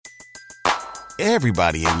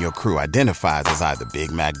Everybody in your crew identifies as either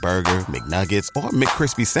Big Mac Burger, McNuggets, or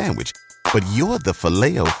McCrispy Sandwich. But you're the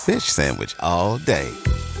Filet-O-Fish Sandwich all day.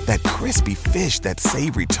 That crispy fish, that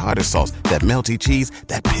savory tartar sauce, that melty cheese,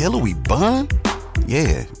 that pillowy bun.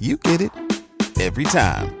 Yeah, you get it. Every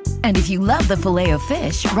time. And if you love the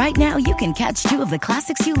Filet-O-Fish, right now you can catch two of the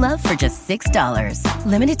classics you love for just $6.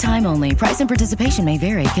 Limited time only. Price and participation may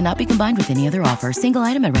vary. Cannot be combined with any other offer. Single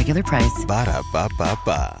item at regular price.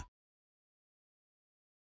 Ba-da-ba-ba-ba.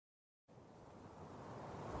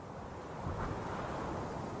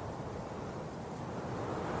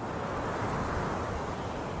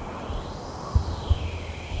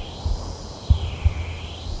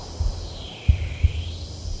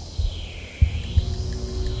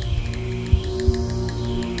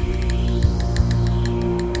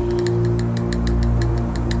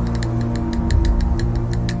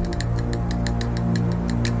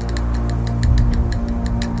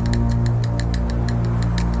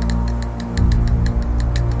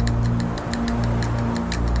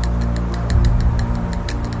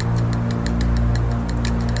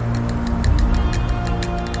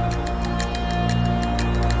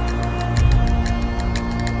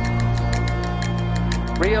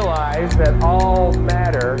 Realize that all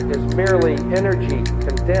matter is merely energy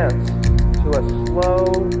condensed to a slow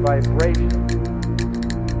vibration.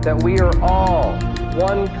 That we are all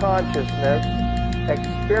one consciousness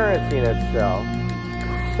experiencing itself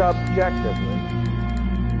subjectively.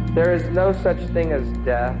 There is no such thing as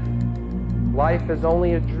death. Life is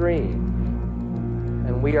only a dream,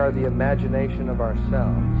 and we are the imagination of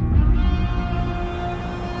ourselves.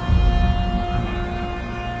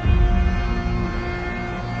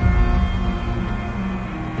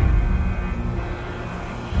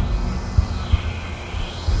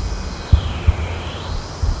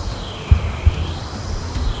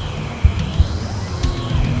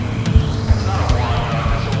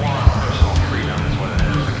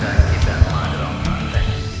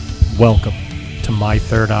 Welcome to My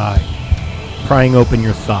Third Eye, prying open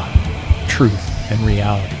your thought, truth, and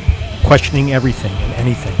reality, questioning everything and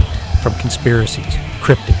anything from conspiracies,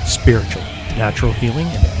 cryptid, spiritual, natural healing,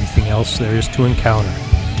 and everything else there is to encounter.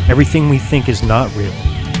 Everything we think is not real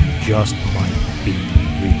just might be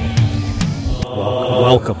real.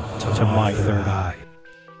 Welcome to My Third Eye.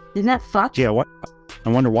 Isn't that fucked? Yeah, what? I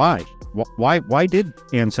wonder why. Why did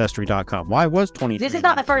Ancestry.com? Why was 23? This is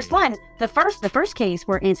not the first one. The first case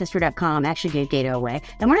where Ancestry.com actually gave data away.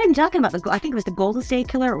 And we're not even talking about I think it was the Golden State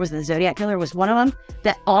Killer, or it was the Zodiac Killer, was one of them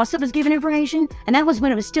that also was given information. And that was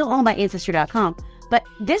when it was still owned by Ancestry.com. But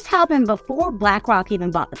this happened before BlackRock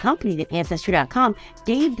even bought the company. That Ancestry.com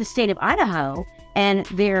gave the state of Idaho and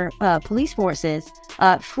their police forces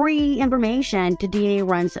free information to DNA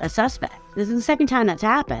runs a suspect. This is the second time that's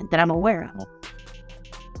happened that I'm aware of.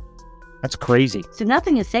 That's crazy. So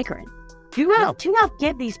nothing is sacred. Do not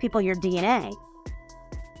give these people your DNA.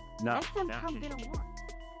 No. Let them come get a war.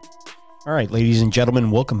 All right, ladies and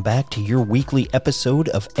gentlemen, welcome back to your weekly episode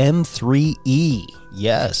of M3E.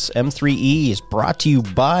 Yes, M3E is brought to you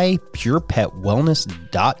by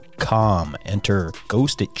PurePetWellness.com. Enter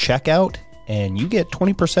GHOST at checkout, and you get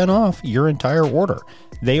 20% off your entire order.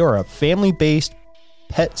 They are a family-based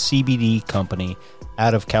pet CBD company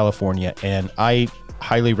out of California, and I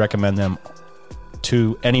highly recommend them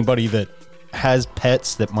to anybody that has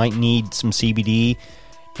pets that might need some CBD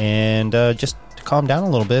and just to calm down a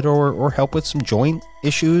little bit or help with some joint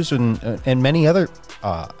issues and many other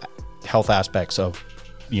health aspects of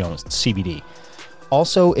CBD.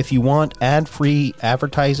 Also, if you want ad-free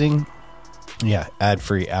advertising,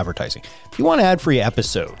 if you want ad-free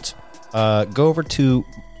episodes, go over to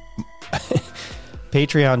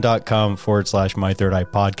patreon.com/My Third Eye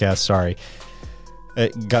Podcast. Sorry.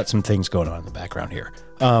 Got some things going on in the background here.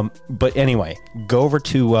 But anyway, go over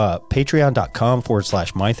to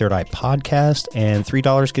patreon.com/My Third Eye Podcast, and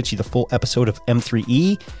 $3 gets you the full episode of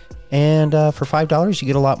M3E. And for $5, you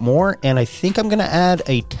get a lot more. And I think I'm going to add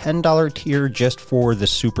a $10 tier just for the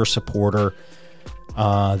super supporter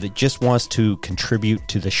that just wants to contribute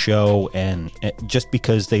to the show, and just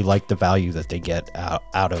because they like the value that they get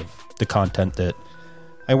out of the content that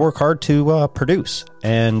I work hard to produce.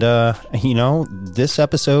 And, this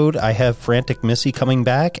episode, I have Frantic Missy coming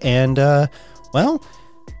back, and, a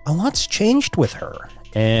lot's changed with her.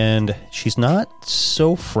 And she's not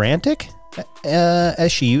so frantic as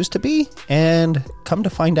she used to be. And come to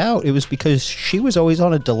find out, it was because she was always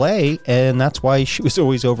on a delay, and that's why she was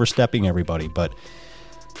always overstepping everybody. But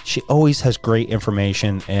she always has great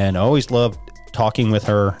information, and I always loved talking with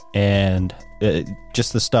her, and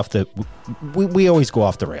just the stuff that we always go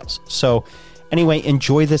off the rails. So anyway,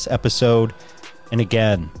 enjoy this episode. And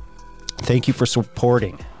again, Thank you for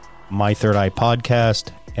supporting My Third Eye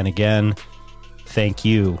podcast. And again, thank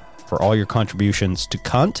you for all your contributions to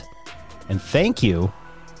Cunt. And thank you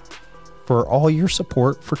for all your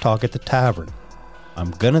support for Talk at the Tavern.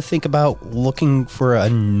 I'm going to think about looking for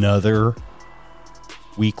another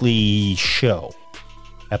weekly show,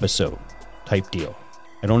 episode type deal.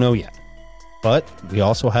 I don't know yet. But we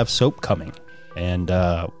also have soap coming. And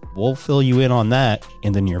we'll fill you in on that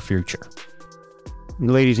in the near future.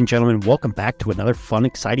 Ladies and gentlemen, welcome back to another fun,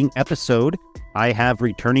 exciting episode. I have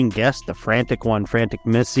returning guest, the Frantic one, Frantic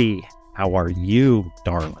Missy. How are you,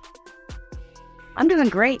 darling? I'm doing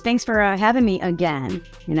great. Thanks for having me again,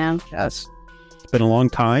 Yes. It's been a long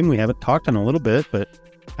time. We haven't talked in a little bit, but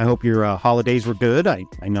I hope your holidays were good. I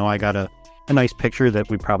know I got a nice picture that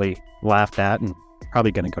we probably laughed at and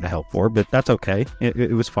probably going to go to hell for, but that's okay.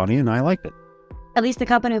 It was funny and I liked it. At least the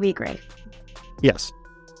company will be great. Yes.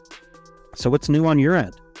 So what's new on your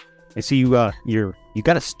end? I see you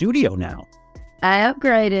got a studio now. I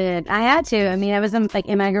upgraded. I had to. I mean, I was in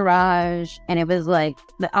my garage, and it was like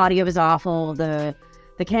the audio was awful. The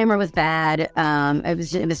camera was bad.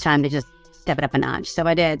 It was time to just step it up a notch. So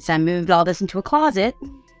I did. So I moved all this into a closet.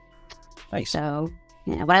 Nice. So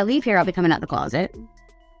when I leave here, I'll be coming out the closet.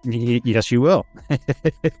 Yes, you will.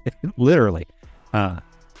 Literally.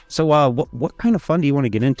 So what kind of fun do you want to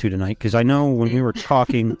get into tonight? Because I know when we were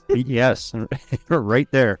talking, yes,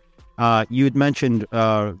 right there. You had mentioned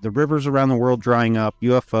the rivers around the world drying up,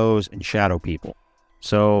 UFOs, and shadow people.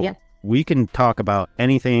 So we can talk about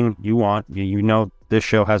anything you want. You know this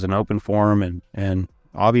show has an open forum, and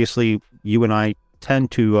obviously you and I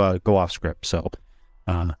tend to go off script. So,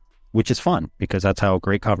 which is fun because that's how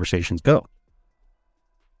great conversations go.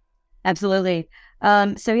 Absolutely.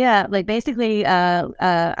 So yeah, basically,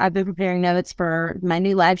 I've been preparing notes for my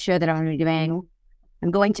new live show that I'm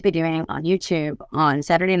going to be doing on YouTube on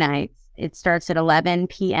Saturday nights. It starts at 11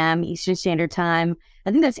 p.m. Eastern Standard Time.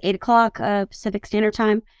 I think that's 8 o'clock Pacific Standard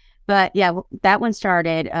Time. But yeah, that one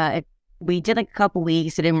started. We did a couple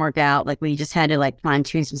weeks. It didn't work out. We just had to fine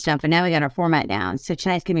tune some stuff. And now we got our format down. So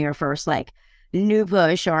tonight's going to be our first new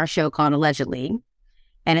push, our show called Allegedly.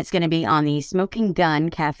 And it's going to be on the Smoking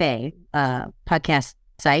Gun Cafe podcast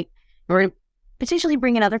site. We're going to potentially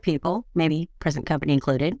bring in other people, maybe present company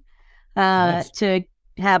included, nice. To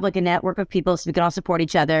have a network of people so we can all support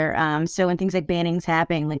each other. So when things like banning's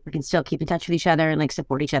happening, we can still keep in touch with each other and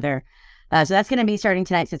support each other. So that's going to be starting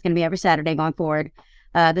tonight. So it's going to be every Saturday going forward.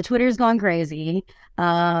 The Twitter's gone crazy.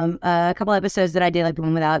 A couple episodes that I did, the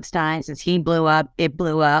one with Alex Stein, since he blew up, it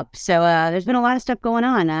blew up. So there's been a lot of stuff going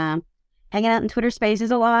on. Hanging out in Twitter Spaces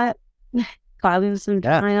a lot, causing some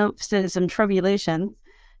triumphs and some tribulations,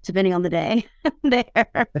 depending on the day.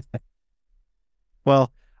 There. Well,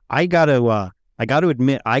 I got to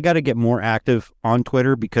admit, I got to get more active on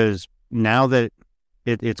Twitter because now that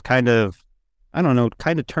it's kind of, I don't know,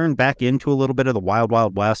 kind of turned back into a little bit of the wild,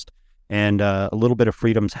 wild west, and a little bit of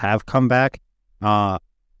freedoms have come back. There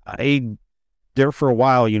for a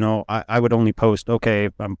while, I would only post, okay,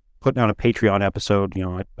 I'm putting on a Patreon episode,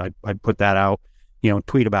 I'd put that out,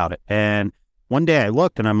 tweet about it. And one day I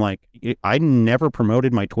looked and I'm like, I never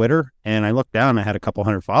promoted my Twitter. And I looked down and I had a couple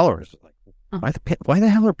hundred followers. Why the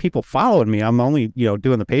hell are people following me? I'm only,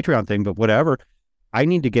 doing the Patreon thing, but whatever. I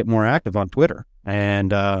need to get more active on Twitter.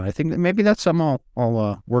 And I think that maybe that's something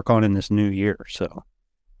I'll work on in this new year. So.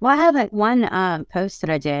 Well, I have one post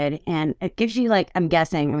that I did, and it gives you I'm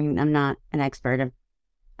guessing, I mean, I'm not an expert.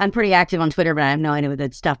 I'm pretty active on Twitter, but I have no idea what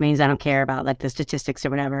that stuff means. I don't care about the statistics or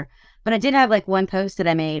whatever. But I did have one post that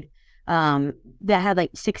I made that had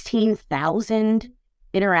 16,000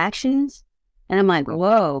 interactions. And I'm like,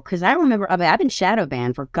 whoa, because I remember, I've been shadow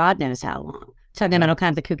banned for God knows how long, talking about all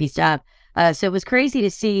kinds of kooky stuff. So it was crazy to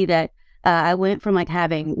see that I went from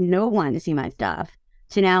having no one to see my stuff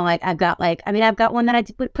to now I've got I've got one that I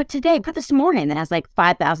put this morning that has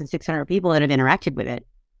 5,600 people that have interacted with it.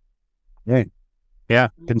 Yeah. Yeah,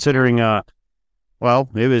 considering, it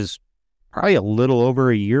was probably a little over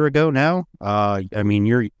a year ago now.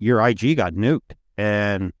 Your IG got nuked,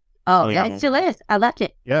 and it still is. I left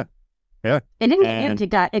it. Yeah. It didn't get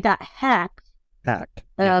nuked. It got hacked.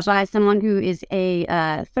 Yes. By someone who is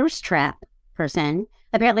a thirst trap person.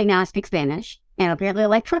 Apparently now I speak Spanish, and apparently I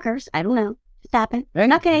like truckers. I don't know. It's happened.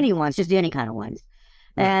 Not Canadian ones, just any kind of ones.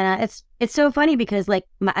 Yeah. And it's so funny because I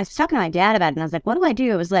was talking to my dad about it, and I was like, "What do I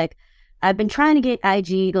do?" It was I've been trying to get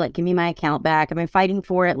IG to give me my account back. I've been fighting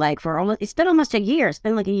for it it's been almost a year. It's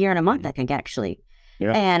been a year and a month, I think, actually.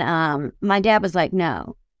 Yeah. And my dad was like,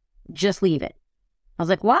 no, just leave it. I was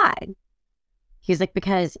like, why? He's like,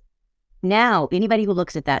 because now anybody who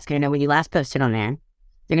looks at that's going to know when you last posted on there.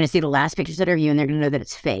 They're going to see the last pictures that are you, and they're going to know that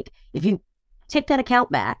it's fake. If you take that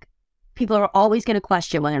account back, people are always going to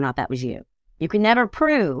question whether or not that was you. You can never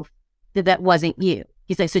prove that that wasn't you.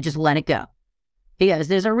 He's like, so just let it go. Because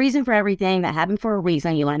there's a reason for everything that happened for a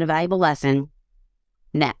reason. You learned a valuable lesson.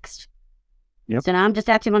 Next. Yep. So now I'm just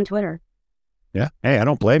active on Twitter. Yeah. Hey, I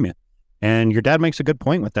don't blame you. And your dad makes a good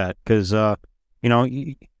point with that because, you know,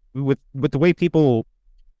 with the way people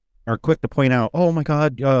are quick to point out, oh my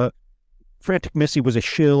God, Frantic Missy was a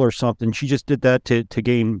shill or something. She just did that to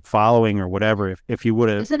gain following or whatever. If you would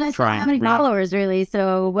have tried. How many followers really?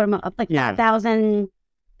 So what am I up like 5,000? I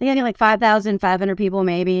think I get like 5,500 people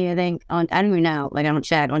maybe. I think I don't even know. Like I don't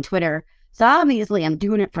check on Twitter. So obviously I'm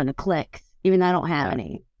doing it for the clicks, even though I don't have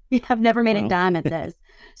any. I've never made a dime at this.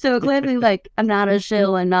 So clearly, like, I'm not a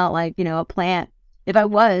shill and not like, you know, a plant. If I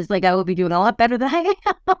was, like, I would be doing a lot better than I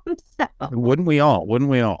am. So. Wouldn't we all?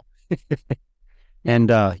 And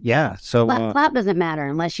yeah, so clap doesn't matter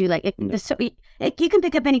unless you like it, you can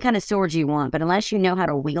pick up any kind of sword you want, but unless you know how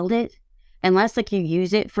to wield it, unless like you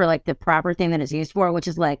use it for like the proper thing that it's used for, which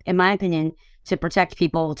is like, in my opinion, to protect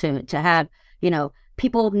people, to have, you know,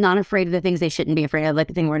 people not afraid of the things they shouldn't be afraid of, like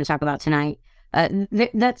the thing we're going to talk about tonight.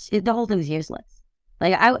 That's the whole thing is useless.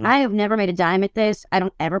 Like I have never made a dime at this. I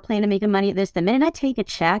don't ever plan to make money at this. The minute I take a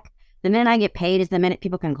check, the minute I get paid is the minute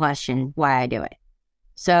people can question why I do it.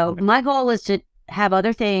 So my goal is to have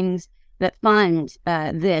other things that fund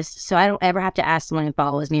this, so I don't ever have to ask someone who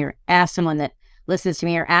follows me or ask someone that listens to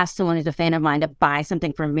me or ask someone who's a fan of mine to buy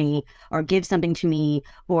something from me or give something to me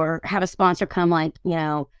or have a sponsor come like, you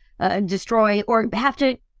know, destroy or have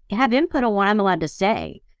to have input on what I'm allowed to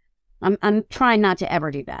say. I'm trying not to ever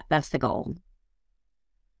do that. That's the goal.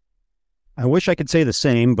 I wish I could say the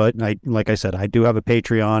same, but like I said, I do have a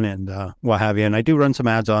Patreon and what have you, and I do run some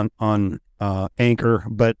ads on Anchor,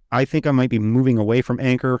 but I think I might be moving away from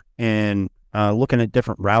Anchor and looking at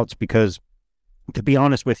different routes because, to be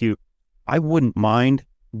honest with you, I wouldn't mind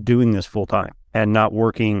doing this full time and not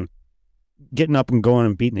working, getting up and going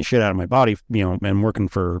and beating the shit out of my body, you know, and working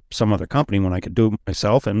for some other company when I could do it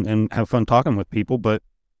myself and have fun talking with people. But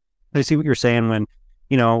I see what you're saying when,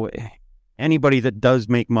 you know, anybody that does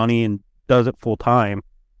make money and does it full time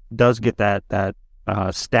does get that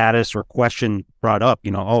status or question brought up,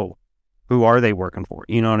 you know, oh, who are they working for?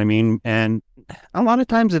 You know what I mean? And a lot of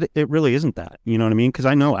times it really isn't that, you know what I mean? Because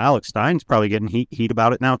I know Alex Stein's probably getting heat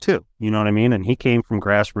about it now too, you know what I mean? And he came from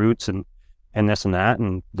grassroots and this and that,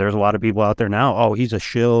 and there's a lot of people out there now, oh, he's a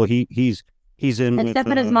shill, he's in except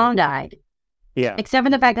when his mom died. Yeah. Except for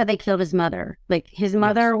the fact that they killed his mother. Like his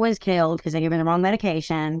mother was killed because they gave him the wrong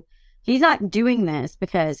medication. He's not doing this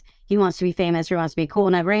because he wants to be famous or wants to be cool.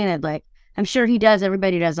 And granted, like, I'm sure he does.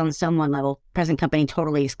 Everybody does on some one level. Present company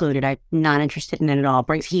totally excluded. I'm not interested in it at all.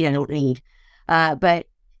 Breaks heat I don't need. But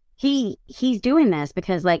he's doing this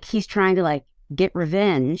because like he's trying to like get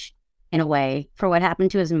revenge in a way for what happened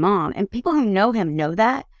to his mom. And people who know him know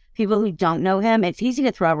that. People who don't know him, it's easy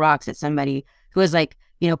to throw rocks at somebody who is like,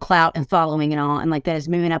 you know, clout and following and all, and like that is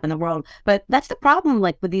moving up in the world. But that's the problem,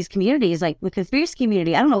 like with these communities, like with the conspiracy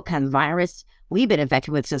community, I don't know what kind of virus we've been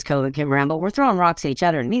infected with since COVID came around, but we're throwing rocks at each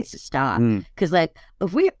other. It needs to stop. Because like,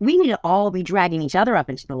 if we need to all be dragging each other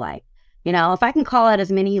up into the light. You know, if I can call out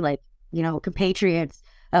as many like, you know, compatriots,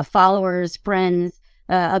 followers, friends,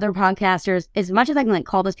 other podcasters, as much as I can like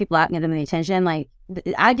call those people out and give them the attention, like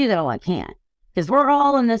I do that all I can. Because we're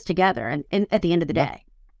all in this together and at the end of the day.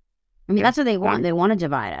 I mean, that's what they want. They want to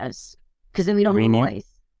divide us because then we don't have a voice.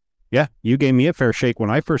 Yeah, you gave me a fair shake when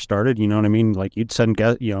I first started. You know what I mean? Like you'd send,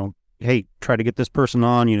 you know, hey, try to get this person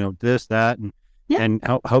on, you know, this, that, and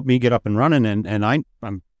help me get up and running. And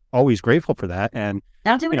I'm always grateful for that. And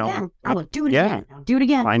I'll do it again. I will do it again. I'll do it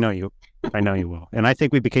again. I know you will. And I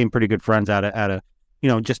think we became pretty good friends at a, you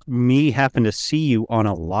know, just me happened to see you on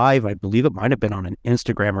a live. I believe it might have been on an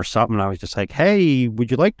Instagram or something. I was just like, hey, would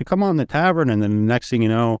you like to come on the tavern? And then the next thing you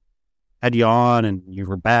know, had you on and you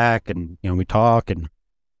were back and, you know, we talk and,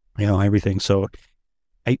 you know, everything. So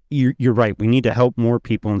you're right. We need to help more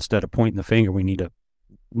people instead of pointing the finger. We need to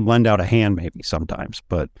lend out a hand maybe sometimes,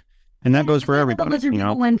 and that goes for everybody. You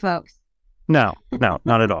know, win, folks. No,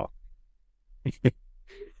 not at all.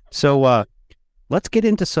 So, let's get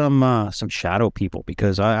into some shadow people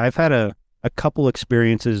because I've had a couple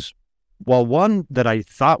experiences. Well, one that I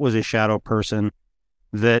thought was a shadow person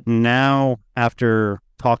that now after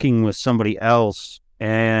talking with somebody else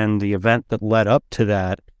and the event that led up to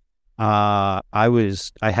that, I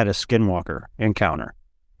had a skinwalker encounter,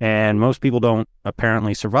 and most people don't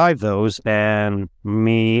apparently survive those. And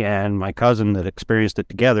me and my cousin that experienced it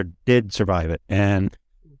together did survive it. And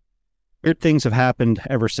weird things have happened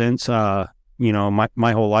ever since. You know,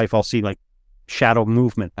 my whole life, I'll see like shadow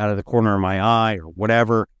movement out of the corner of my eye or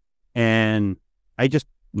whatever. And I just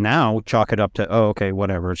now chalk it up to, oh, okay,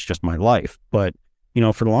 whatever. It's just my life. But,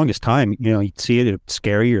 for the longest time, you'd see it, it'd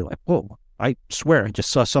scare you. You're like, whoa, I swear I just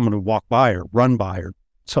saw someone walk by or run by or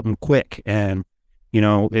something quick. And,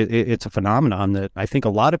 it's a phenomenon that I think a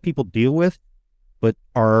lot of people deal with, but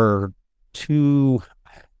are too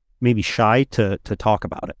maybe shy to talk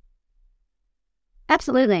about it.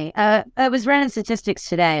 Absolutely. I was running statistics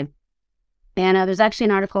today, and there's actually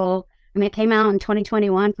an article, it came out in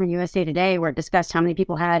 2021 from USA Today, where it discussed how many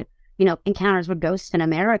people had, encounters with ghosts in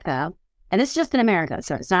America. And this is just in America,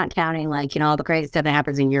 so it's not counting all the crazy stuff that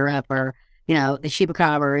happens in Europe or, the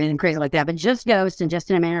Chupacabra or anything crazy like that, but just ghosts and just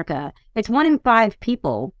in America. It's 1 in 5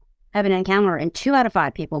 people have an encounter, and 2 out of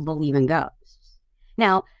 5 people believe in ghosts.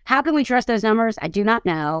 Now, how can we trust those numbers? I do not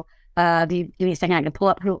know. Give me a second, I can pull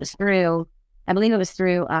up who it was through. I believe it was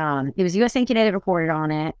through, it was USA Today that reported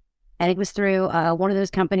on it, and it was through one of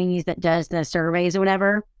those companies that does the surveys or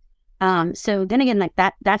whatever. So then again,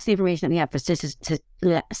 that's the information that we have for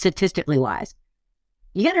statistically wise.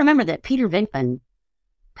 You got to remember that Peter Venkman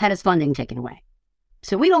had his funding taken away.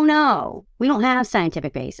 So we don't know. We don't have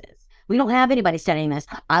scientific basis. We don't have anybody studying this.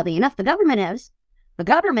 Oddly enough, the government is. The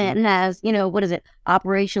government has, what is it?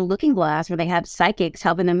 Operation Looking Glass, where they have psychics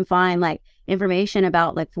helping them find information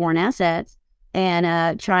about foreign assets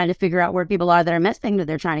and trying to figure out where people are that are missing that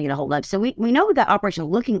they're trying to get a hold of. So we know we've got Operation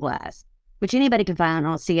Looking Glass, which anybody can find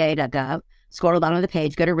on ca.gov. Scroll to the bottom of the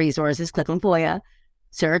page, go to resources, click on FOIA,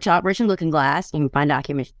 search Operation Looking Glass. You can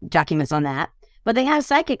find documents on that. But they have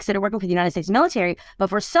psychics that are working for the United States military. But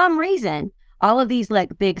for some reason, all of these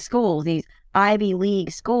big schools, these Ivy League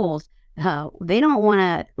schools, they don't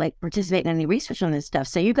want to participate in any research on this stuff.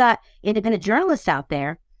 So you got independent journalists out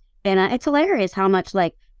there, and it's hilarious how much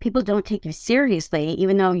people don't take you seriously,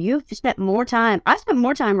 even though you've spent more time. I spent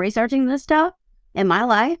more time researching this stuff in my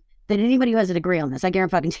life than anybody who has a degree on this. I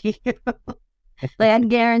guarantee you. I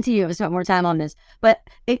guarantee you I've spent more time on this. But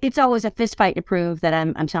it's always a fist fight to prove that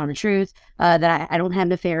I'm telling the truth, that I don't have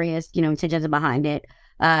nefarious, intentions behind it.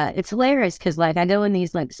 It's hilarious because I go in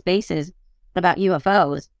these spaces about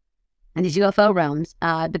UFOs and these UFO realms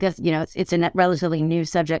because, it's a relatively new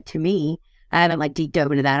subject to me. I haven't deep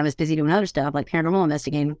dove into that. I was busy doing other stuff like paranormal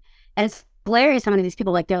investigating. And it's hilarious how many of these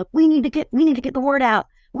people they're we need to get the word out.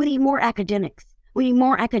 We need more academics. We need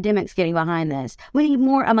more academics getting behind this. We need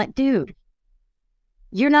more. I'm like, dude,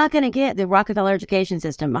 you're not going to get the Rockefeller education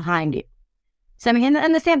system behind you. So, I mean,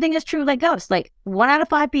 and the same thing is true ghosts. 1 out of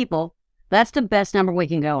 5 people, that's the best number we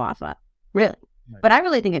can go off of. Really. Right. But I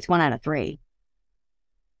really think it's 1 out of 3.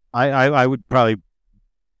 I would probably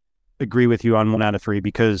agree with you on 1 out of 3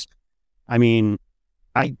 because, I mean,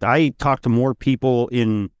 I talk to more people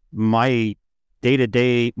in my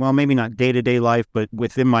day-to-day, well, maybe not day-to-day life, but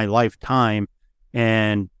within my lifetime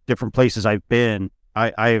and different places I've been.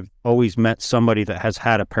 I've always met somebody that has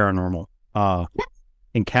had a paranormal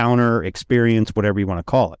encounter, experience, whatever you want to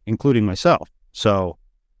call it, including myself. So,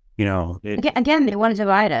 again, they want to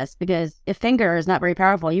divide us because a finger is not very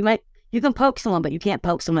powerful. You can poke someone, but you can't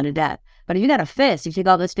poke someone to death. But if you got a fist, you take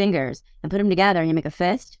all those fingers and put them together and you make a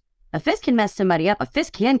fist can mess somebody up. A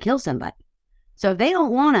fist can kill somebody. So they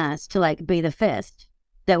don't want us to be the fist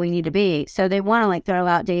that we need to be. So they want to throw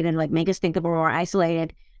out data and make us think that we're more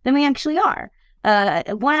isolated than we actually are. 1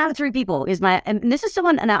 out of 3 people is and this is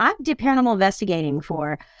someone, and I did paranormal investigating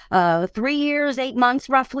for 3 years, 8 months,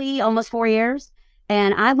 roughly, almost 4 years.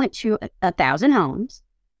 And I went to 1,000 homes,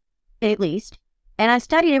 at least. And I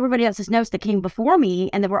studied everybody else's notes that came before me,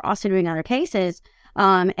 and they were also doing other cases.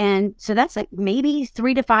 And so that's maybe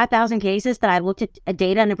 3,000 to 5,000 cases that I looked at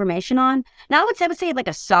data and information on. Now I would say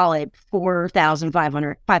a solid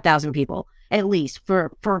 4,500, 5,000 people, at least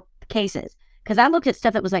for cases. Because I looked at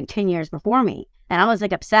stuff that was 10 years before me, and I was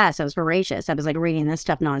obsessed. I was voracious. I was reading this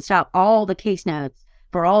stuff nonstop, all the case notes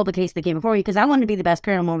for all the cases that came before me, because I wanted to be the best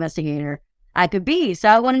paranormal investigator I could be. So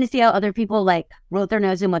I wanted to see how other people wrote their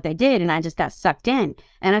notes in what they did, and I just got sucked in.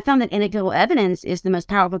 And I found that anecdotal evidence is the most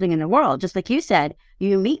powerful thing in the world. Just like you said,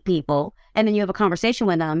 you meet people, and then you have a conversation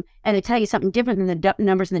with them, and they tell you something different than the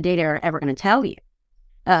numbers and the data are ever going to tell you.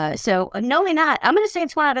 So knowing that, I'm going to say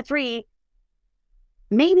it's 1 out of 3.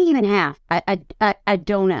 Maybe even half. I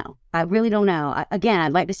don't know. I really don't know. Again,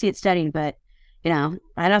 I'd like to see it studied, but,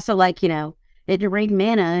 I'd also it to rain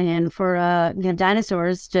manna and for,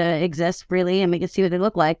 dinosaurs to exist, really, and we can see what they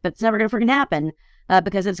look like, but it's never going to freaking happen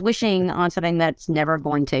because it's wishing on something that's never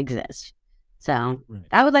going to exist. So right.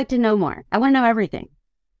 I would like to know more. I want to know everything.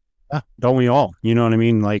 Don't we all? You know what I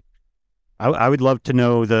mean? I would love to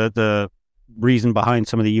know the reason behind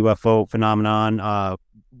some of the UFO phenomenon,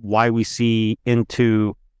 why we see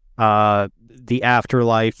into the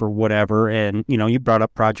afterlife or whatever. And, you brought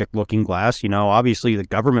up Project Looking Glass. Obviously the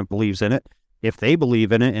government believes in it. If they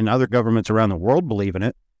believe in it and other governments around the world believe in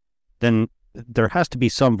it, then there has to be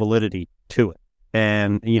some validity to it.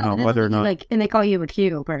 And, whether or not... and they call you a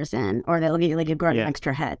Q person, or they look at you like you've got an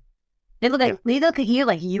extra head. They look at you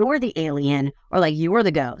like you're the alien, or like you're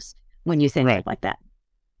the ghost when you think like that.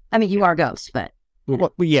 I mean, you are ghosts, but...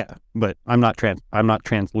 Well, yeah, but I'm not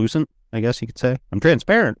translucent, I guess you could say. I'm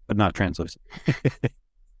transparent, but not translucent.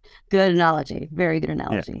 Good analogy. Very good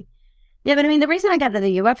analogy. Yeah, but I mean, the reason I got to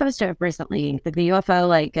the UFO stuff recently, the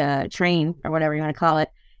UFO train or whatever you want to call it,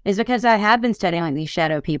 is because I have been studying like these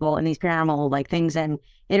shadow people and these paranormal like things, and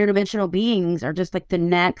interdimensional beings are just like the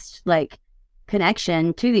next like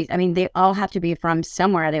connection to these. I mean, they all have to be from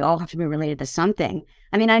somewhere. They all have to be related to something.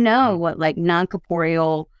 I mean, I know what like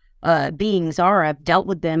non-corporeal beings are. I've dealt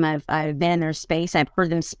with them. I've been in their space. I've heard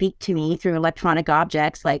them speak to me through electronic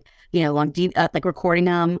objects, like on like recording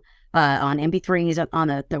them on MP3s on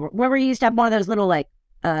the where we used to have one of those little like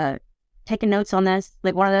taking notes on this,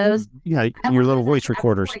 like one of those. Yeah, your little voice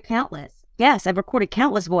recorders. Countless. Yes, I've recorded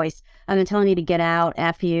countless voice. I've been telling you to get out,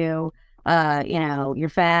 F you, you're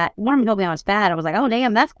fat. One of them told me I was fat. I was like, oh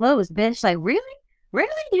damn, that's close, bitch. Like, really?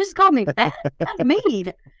 You just called me fat? That's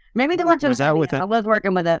mean. Maybe they want to. I was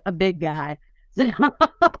working with a big guy. Well,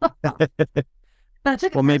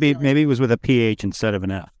 maybe it was with a PH instead of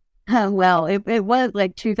an F. Well, it was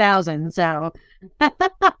like 2000, so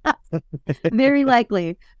very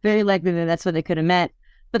likely that that's what they could have meant.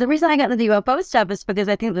 But the reason I got into the UFO stuff is because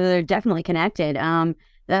I think that they're definitely connected.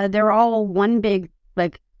 They're all one big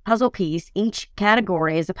like puzzle piece. Each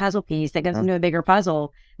category is a puzzle piece that goes into a bigger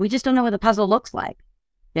puzzle. We just don't know what the puzzle looks like.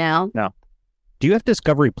 No. Do you have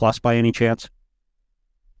Discovery Plus by any chance?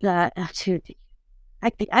 Dude,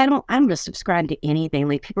 I don't. I'm just subscribed to anything.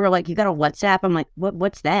 Like people are like, "You got a WhatsApp?" I'm like,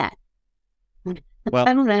 "What's that?" Well,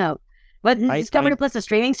 I don't know. But Discovery Plus a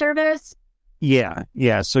streaming service? Yeah.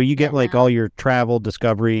 So you get like all your travel,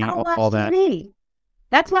 Discovery, all that.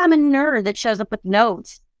 That's why I'm a nerd that shows up with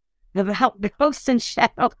notes about ghosts and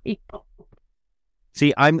shadow people.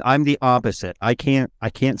 See, I'm the opposite. I can't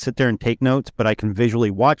sit there and take notes, but I can visually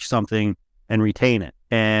watch something and retain it.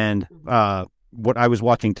 And what I was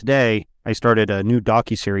watching today, I started a new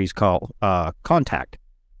docuseries called Contact,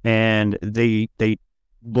 and they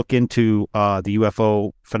look into the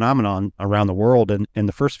UFO phenomenon around the world. And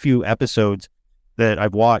the first few episodes that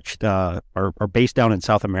I've watched are based down in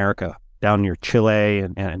South America, down near Chile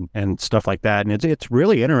and stuff like that. And it's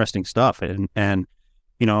really interesting stuff. And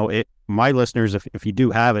my listeners, if you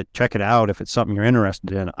do have it, check it out if it's something you're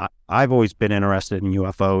interested in. I've always been interested in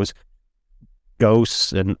UFOs,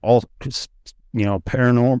 ghosts, and all,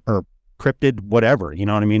 paranormal or cryptid, whatever, you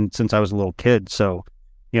know what I mean, since I was a little kid. So,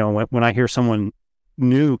 when I hear someone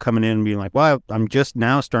new coming in and being like, well, I'm just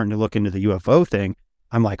now starting to look into the UFO thing,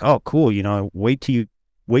 I'm like, oh, cool. Wait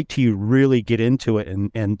till you really get into it.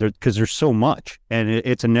 And because there's so much, and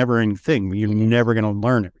it's a never ending thing. You're never going to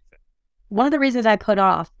learn everything. One of the reasons I put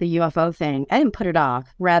off the UFO thing, I didn't put it off.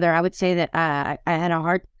 Rather, I would say that I had a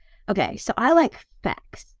hard... Okay, so I like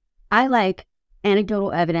facts. I like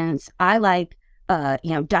anecdotal evidence. I like,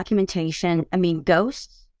 documentation. I mean,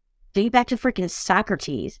 ghosts, date back to freaking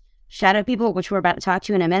Socrates. Shadow people, which we're about to talk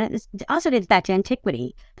to in a minute. This also dates back to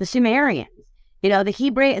antiquity. The Sumerians.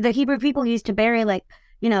 The Hebrew people used to bury,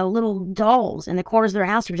 little dolls in the corners of their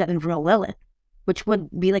house representing real Lilith, which would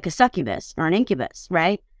be like a succubus or an incubus,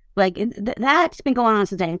 right? Like, that's been going on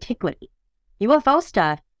since antiquity. UFO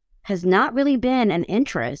stuff has not really been an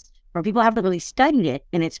interest, or people haven't really studied it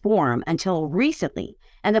in its form until recently.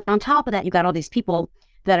 And then on top of that, you got all these people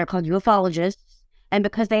that are called ufologists, and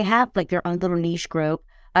because they have, their own little niche group,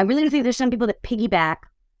 I really do think there's some people that piggyback,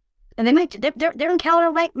 and their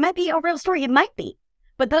encounter might be a real story. It might be.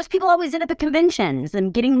 But those people always end up at conventions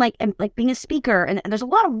and getting being a speaker. And there's a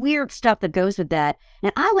lot of weird stuff that goes with that.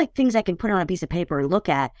 And I like things I can put on a piece of paper and look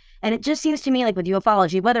at. And it just seems to me like with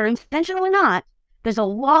ufology, whether intentional or not, there's a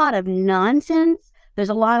lot of nonsense. There's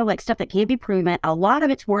a lot of stuff that can't be proven. A lot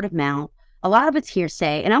of it's word of mouth. A lot of it's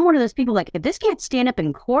hearsay. And I'm one of those people if this can't stand up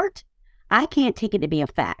in court, I can't take it to be a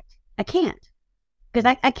fact. I can't.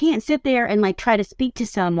 Because I can't sit there and try to speak to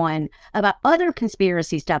someone about other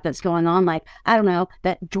conspiracy stuff that's going on. I don't know,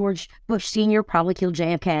 that George Bush Sr. probably killed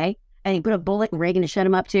JFK and he put a bullet in Reagan to shut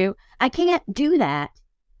him up too. I can't do that.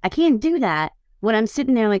 I can't do that when I'm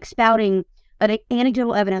sitting there spouting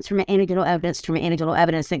anecdotal evidence from anecdotal evidence from anecdotal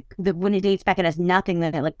evidence that when it dates back, it has nothing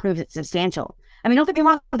that proves it's substantial. I mean, don't get me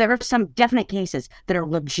wrong, there are some definite cases that are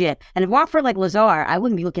legit. And if it weren't for Lazar, I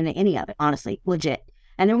wouldn't be looking at any of it, honestly, legit.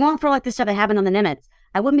 And if it weren't for the stuff that happened on the Nimitz,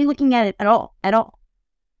 I wouldn't be looking at it at all.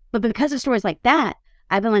 But because of stories like that,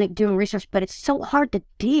 I've been like doing research, but it's so hard to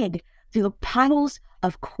dig through the piles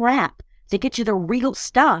of crap to get you the real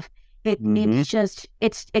stuff. It's just,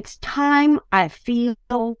 it's time, I feel,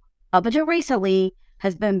 up until recently,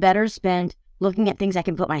 has been better spent looking at things I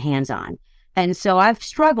can put my hands on. And so I've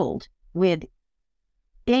struggled with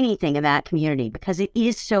anything in that community because it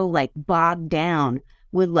is so like bogged down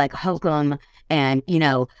with like hokum and,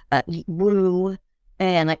 woo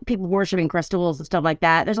and like people worshiping crystals and stuff like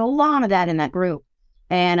that. There's a lot of that in that group.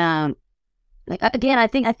 And again, I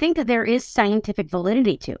think that there is scientific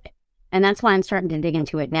validity to it. And that's why I'm starting to dig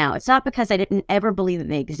into it now. It's not because I didn't ever believe that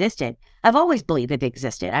they existed. I've always believed that they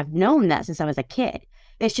existed. I've known that since I was a kid.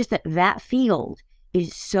 It's just that that field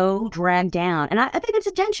is so dragged down. And I think it's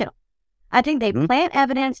intentional. I think they plant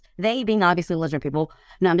evidence, they being obviously lizard people,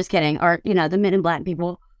 no, I'm just kidding, or, the men in black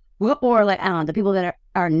people, or like, I don't know, the people that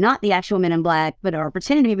are not the actual men in black, but are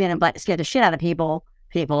pretending to be men in black to scare the shit out of people,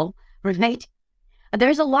 right?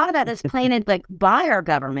 There's a lot of that that's planted like by our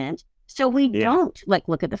government, so we don't like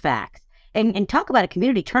look at the facts and talk about a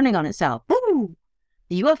community turning on itself. Woo!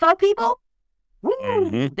 The UFO people,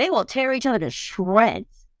 woo! They will tear each other to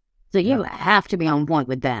shreds. So you have to be on point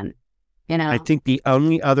with them. I think the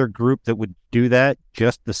only other group that would do that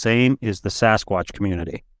just the same is the Sasquatch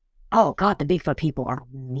community. Oh God, the Bigfoot people are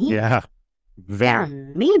mean. Yeah, they're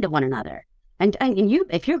mean to one another. And you,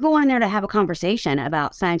 if you're going there to have a conversation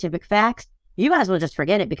about scientific facts, you might as well just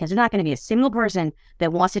forget it because there's not going to be a single person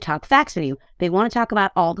that wants to talk facts with you. They want to talk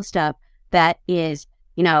about all the stuff that is,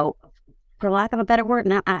 for lack of a better word,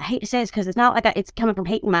 and I hate to say this because it's not like it's coming from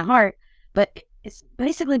hate in my heart, but it's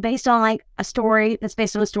basically based on like a story that's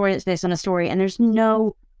based on a story that's based on a story. And there's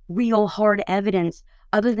no real hard evidence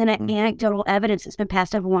other than anecdotal evidence that's been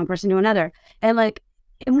passed over one person to another. And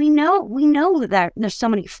we know that there's so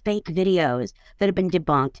many fake videos that have been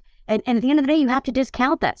debunked. And at the end of the day, you have to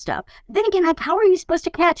discount that stuff. Then again, like, how are you supposed to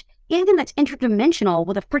catch anything that's interdimensional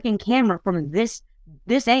with a freaking camera from this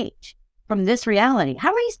age, from this reality?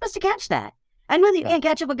 How are you supposed to catch that? I know that you can't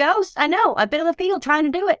catch up a ghost. I know. I've been in the field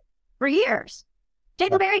trying to do it for years. They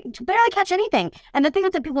barely catch anything. And the thing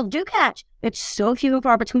that people do catch, it's so few and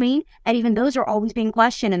far between. And even those are always being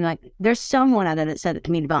questioned. And like, there's someone out there that said it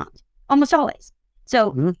can be debunked. Almost always.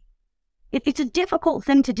 So it's a difficult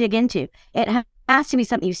thing to dig into. It has to be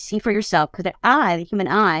something you see for yourself because the human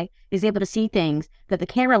eye, is able to see things that the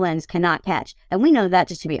camera lens cannot catch. And we know that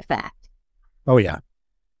just to be a fact. Oh, yeah.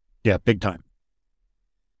 Yeah, big time.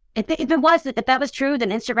 If that was true, then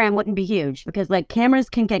Instagram wouldn't be huge because like cameras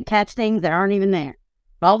can catch things that aren't even there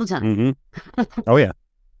all the time. Oh, yeah.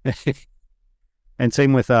 And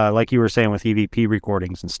same with, like you were saying, with EVP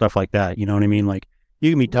recordings and stuff like that. You know what I mean? Like,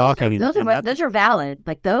 you can be talking. Those are valid.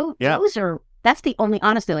 Like, those are, that's the only,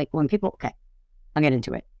 honestly, like, when people, okay, I'll get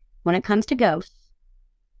into it. When it comes to ghosts,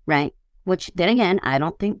 right? Which, then again, I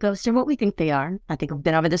don't think ghosts are what we think they are. I think I've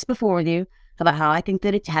been over this before with you about how I think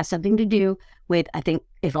that it has something to do with, I think,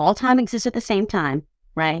 if all time exists at the same time,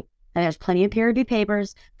 right? And there's plenty of peer-reviewed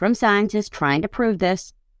papers from scientists trying to prove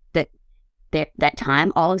this, that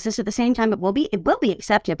time all exists at the same time. It will be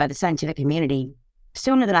accepted by the scientific community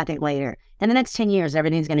sooner than I think later. In the next 10 years,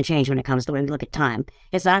 everything's going to change when it comes to when we look at time.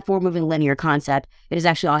 It's not a forward-moving linear concept. It is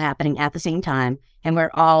actually all happening at the same time. And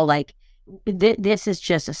we're all like, this is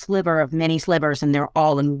just a sliver of many slivers, and they're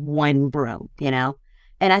all in one room,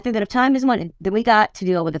 And I think that if time is one, then we got to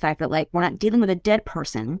deal with the fact that, like, we're not dealing with a dead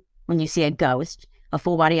person when you see a ghost, a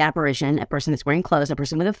full-body apparition, a person that's wearing clothes, a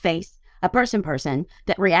person with a face, a person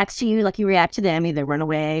that reacts to you like you react to them, either run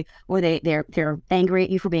away or they're angry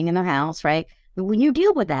at you for being in their house, right? But when you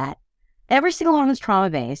deal with that, every single one is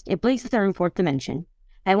trauma-based. It bleeds the third and fourth dimension.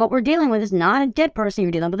 And what we're dealing with is not a dead person,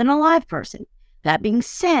 you're dealing with an alive person. That being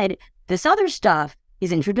said, this other stuff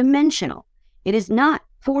is interdimensional. It is not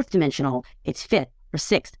fourth dimensional. It's fifth or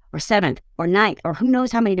sixth or seventh or ninth or who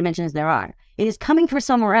knows how many dimensions there are. It is coming from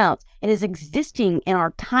somewhere else. It is existing in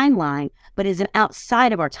our timeline, but is an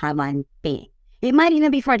outside of our timeline being. It might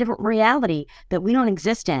even be for a different reality that we don't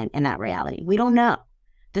exist in that reality. We don't know.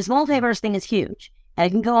 This multiverse thing is huge, and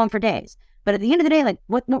it can go on for days. But at the end of the day, like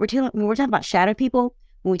what we're talking, when we're talking about shadow people,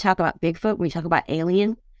 when we talk about Bigfoot, when we talk about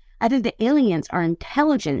alien, I think the aliens are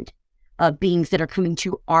intelligent beings that are coming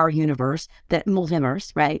to our universe, that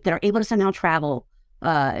multiverse, right? That are able to somehow travel.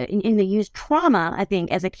 And they use trauma, I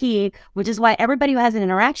think, as a key, which is why everybody who has an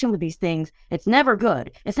interaction with these things, it's never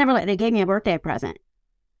good. It's never like they gave me a birthday present.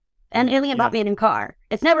 An alien bought me a new car.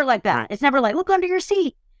 It's never like that. It's never like, look under your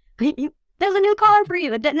seat. There's a new car for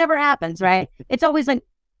you. That never happens, right? It's always like,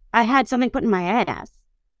 I had something put in my ass.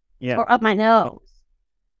 Yeah. Or up my nose.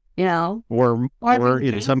 Or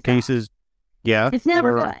in some cases, yeah. It's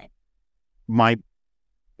never good. My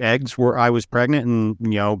eggs were I was pregnant, and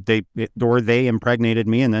they impregnated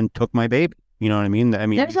me and then took my baby. You know what I mean?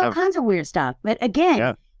 There's all kinds of weird stuff. But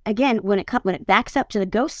again, when it backs up to the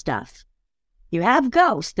ghost stuff, you have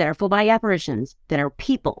ghosts that are full body apparitions that are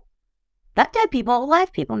people, not dead people,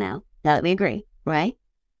 alive people. Now that we agree, right?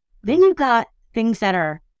 Then you've got things that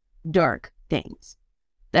are dark things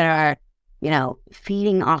that are,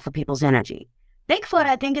 feeding off of people's energy. Bigfoot,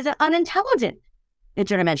 I think, is an unintelligent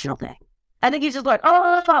interdimensional thing. I think he's just like,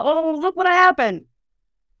 oh, look what happened.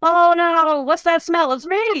 Oh no, what's that smell? It's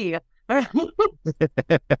me.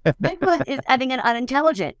 Bigfoot is, I think, an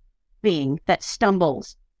unintelligent being that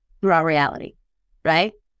stumbles through our reality,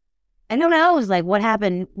 right? And who knows, what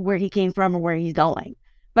happened, where he came from, or where he's going.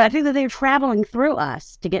 But I think that they're traveling through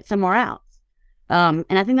us to get somewhere else. And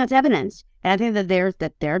I think that's evidence. And I think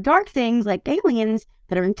that there are dark things like aliens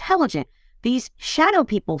that are intelligent. These shadow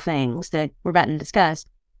people things that we're about to discuss,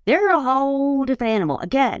 they're a whole different animal.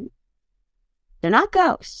 Again, they're not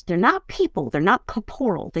ghosts. They're not people. They're not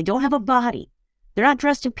corporeal. They don't have a body. They're not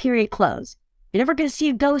dressed in period clothes. You're never going to see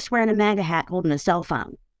a ghost wearing a MAGA hat holding a cell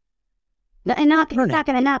phone. It's not going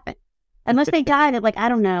to happen. Unless they died at, I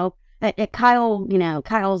don't know, at Kyle's,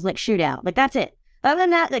 shootout. That's it. Other than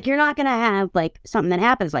that, you're not going to have, something that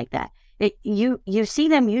happens like that. You see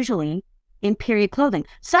them usually in period clothing.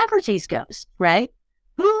 Socrates' ghost, right?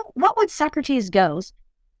 What would Socrates' ghost,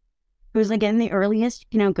 who's, again, the earliest,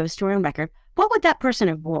 ghost story on record, what would that person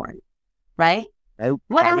have worn, right?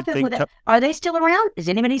 What happened with it? Are they still around? Does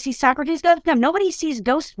anybody see Socrates' ghost? No, nobody sees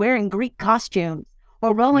ghosts wearing Greek costumes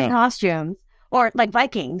or Roman costumes or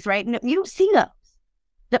Vikings, right? No, you don't see those.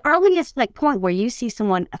 The earliest point where you see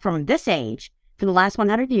someone from this age, for the last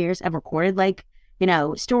 100 years, have recorded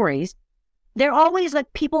stories, they're always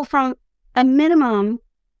people from a minimum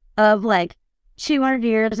of 200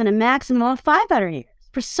 years and a maximum of 500 years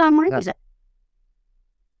for some reason.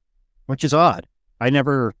 Which is odd. I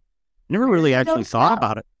never really actually thought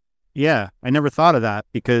about it. Yeah, I never thought of that,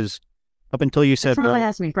 because up until you said... Trauma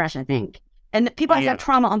has some fresh, I think. And the people have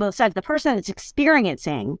trauma on both sides. The person that's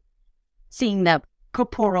experiencing, seeing the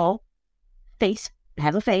corporeal face,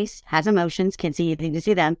 have a face, has emotions, can see anything to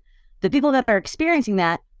see them. The people that are experiencing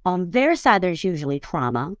that, on their side, there's usually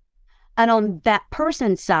trauma. And on that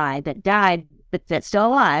person's side that died, but that's still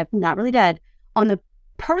alive, not really dead, on the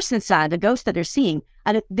person's side, the ghost that they're seeing,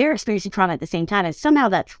 and they're experiencing trauma at the same time. And somehow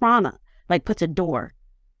that trauma, puts a door.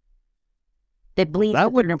 They bleed the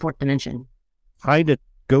third and fourth dimension. Kind of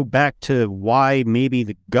go back to why maybe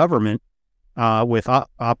the government, with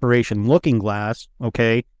Operation Looking Glass,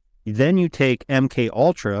 okay, then you take MK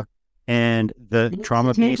Ultra and the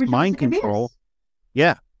trauma-based mind control.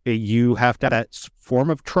 Yeah, you have to have that form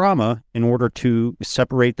of trauma in order to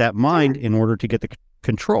separate that mind, in order to get the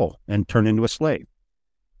control and turn into a slave.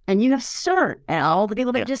 And you have CERN and all the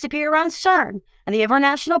people that disappear around CERN, and you have our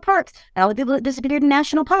national parks and all the people that disappeared in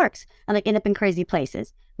national parks and end up in crazy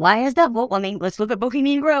places. Why is that? Well, let's look at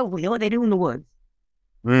Bohemian Grove. We know what they do in the woods.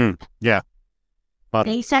 Yeah.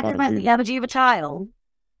 They sacrifice the effigy of a child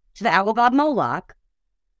to the owl god Moloch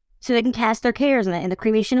so they can cast their cares in the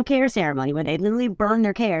cremation of care ceremony, when they literally burn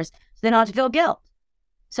their cares so they don't have to feel guilt.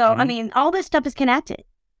 So, all this stuff is connected.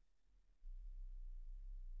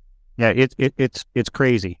 Yeah, it's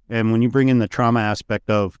crazy. And when you bring in the trauma aspect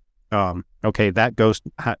of, that ghost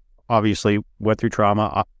obviously went through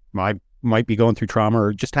trauma. I might be going through trauma,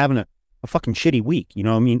 or just having a fucking shitty week.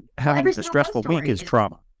 Having a stressful week is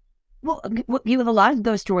trauma. Well, you have a lot of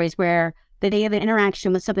those stories where they have an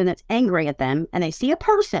interaction with something that's angry at them, and they see a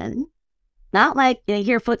person, not they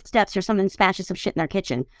hear footsteps or someone smashes some shit in their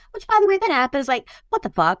kitchen, which, by the way, that happens. What the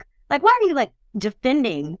fuck? Why are you,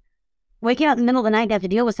 defending waking up in the middle of the night to have to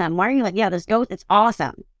deal with something? Why are you this ghost, it's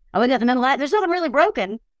awesome. I wake up in the middle of the night, there's nothing really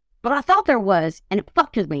broken, but I thought there was, and it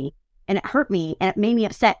fucked with me, and it hurt me, and it made me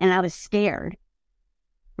upset, and I was scared.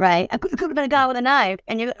 Right? I could have been a guy with a knife,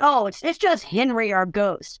 and you go, it's just Henry, our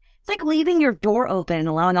ghost. It's like leaving your door open and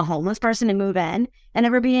allowing a homeless person to move in, and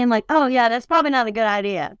never being oh yeah, that's probably not a good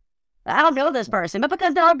idea. I don't know this person, but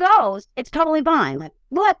because they're a ghost, it's totally fine.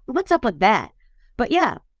 What's up with that? But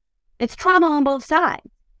yeah, it's trauma on both sides.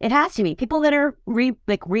 It has to be. People that are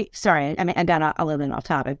sorry, I got a little bit off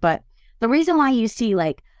topic, but the reason why you see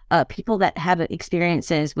people that have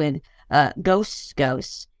experiences with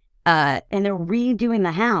ghosts, and they're redoing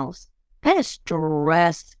the house, that is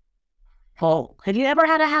stressful. Have you ever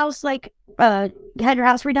had a house had your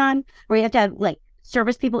house redone where you have to have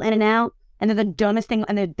service people in and out, and they're the dumbest thing,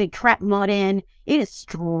 and they trap mud in? It is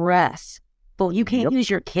stressful. You can't use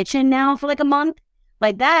your kitchen now for a month.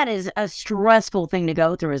 That is a stressful thing to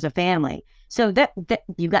go through as a family. So that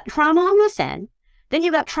you got trauma on this end. Then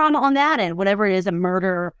you got trauma on that end, whatever it is, a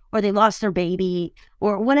murder, or they lost their baby,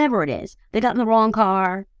 or whatever it is. They got in the wrong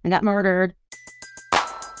car and got murdered.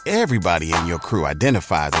 Everybody in your crew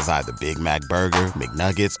identifies as either Big Mac Burger,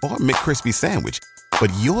 McNuggets, or McCrispy Sandwich.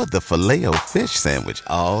 But you're the Filet-O-Fish Sandwich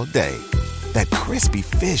all day. That crispy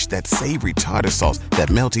fish, that savory tartar sauce, that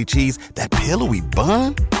melty cheese, that pillowy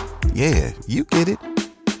bun. Yeah, you get it.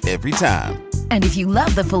 Every time. And if you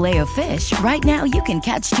love the Filet-O-Fish, right now you can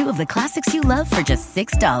catch 2 of the classics you love for just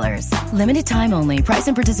 $6. Limited time only. Price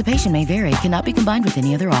and participation may vary. Cannot be combined with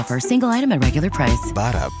any other offer. Single item at regular price.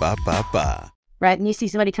 Ba-da-ba-ba-ba. Right? And you see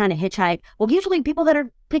somebody trying to hitchhike. Well, usually people that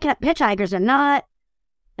are picking up hitchhikers are not,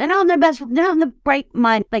 they're not in the right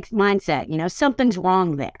mindset. You know, something's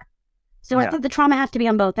wrong there. So I think the trauma has to be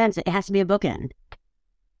on both ends. It has to be a bookend.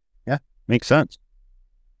 Yeah, makes sense.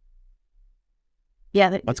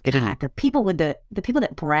 Yeah, Let's get in. the people with the people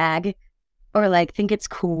that brag or like think it's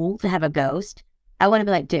cool to have a ghost. I want to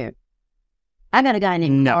be like, dude, I got a guy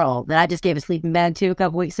named Carl that I just gave a sleeping bag to a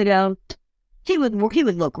couple weeks ago. He would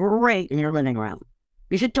look great in your living room.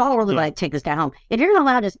 You should totally like take this guy home. If you're gonna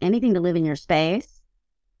allow just anything to live in your space,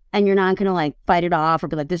 and you're not gonna like fight it off or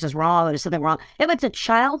be like, this is wrong or there's something wrong. If it's a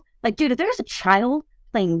child, like, dude, if there's a child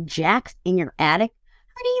playing jacks in your attic,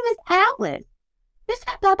 her name is Alice. This,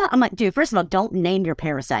 blah, blah. I'm like, dude, first of all, don't name your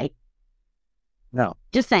parasite. No.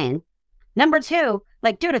 Just saying. Number 2,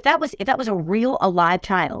 like, dude, if that was a real alive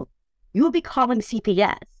child, you would be calling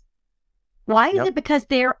CPS. Why is it because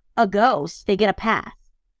they're a ghost, they get a pass?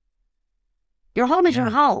 Your home is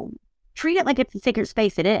your home. Treat it like it's a sacred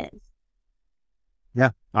space it is.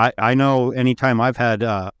 Yeah. I know anytime I've had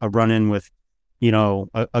a run-in with, you know,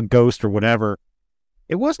 a ghost or whatever,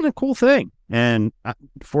 it wasn't a cool thing. And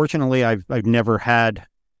fortunately, I've never had,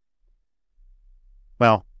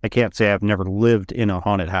 well, I can't say I've never lived in a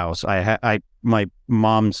haunted house. My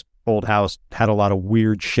mom's old house had a lot of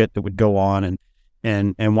weird shit that would go on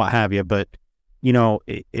and what have you. But, you know,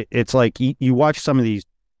 it's like you watch some of these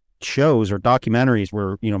shows or documentaries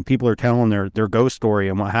where, you know, people are telling their ghost story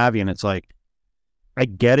and what have you. And it's like, I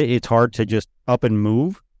get it. It's hard to just up and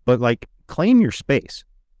move, but like, claim your space.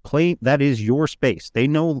 Claim that is your space. They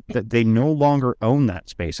know that they no longer own that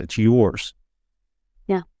space. It's yours.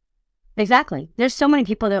 Yeah, exactly. There's so many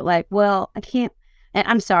people that are like, well, I can't, and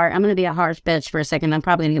I'm sorry, I'm going to be a harsh bitch for a second. I'm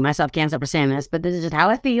probably going to get myself canceled for saying this, but this is just how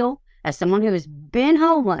I feel as someone who has been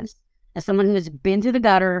homeless, as someone who has been through the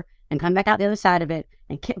gutter and come back out the other side of it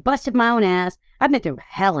and busted my own ass. I've been through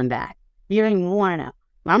hell and back. You don't even want to know.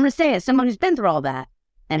 But I'm going to say, as someone who's been through all that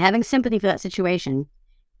and having sympathy for that situation,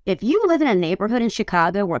 if you live in a neighborhood in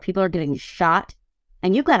Chicago where people are getting shot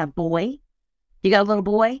and you've got a boy, you got a little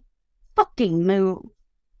boy, fucking move.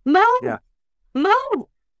 Move. Yeah. Move.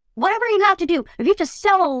 Whatever you have to do. If you have to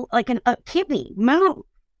sell like a kidney, move.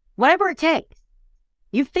 Whatever it takes.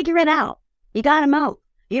 You figure it out. You got to move.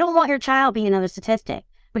 You don't want your child being another statistic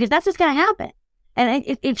because that's what's going to happen. And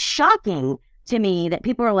it's shocking to me that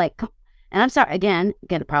people are like, and I'm sorry, again,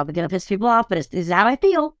 probably going to piss people off, but this is how I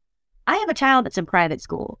feel. I have a child that's in private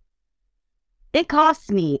school. It costs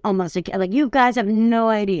me almost, like, you guys have no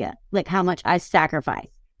idea, like, how much I sacrifice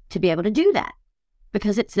to be able to do that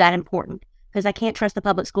because it's that important. Because I can't trust the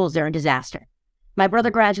public schools. They're a disaster. My brother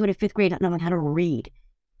graduated 5th grade not knowing how to read.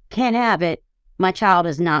 Can't have it. My child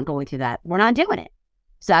is not going through that. We're not doing it.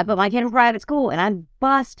 So I put my kid in private school and I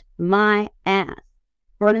bust my ass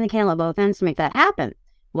running the candle at both ends to make that happen.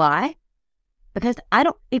 Why? Because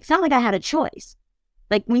it's not like I had a choice.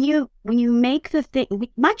 Like when you make the thing,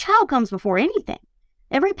 my child comes before anything.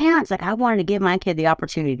 Every parent's like, I wanted to give my kid the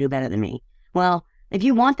opportunity to do better than me. Well, if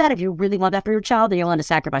you want that, if you really want that for your child, then you're willing to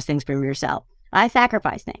sacrifice things for yourself. I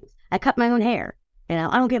sacrifice things. I cut my own hair. You know,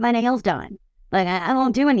 I don't get my nails done. Like I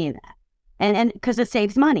don't do any of that. And because it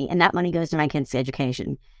saves money, and that money goes to my kids'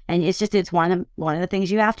 education. And it's one of the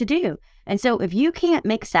things you have to do. And so if you can't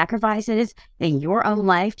make sacrifices in your own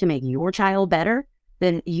life to make your child better,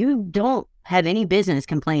 then you don't have any business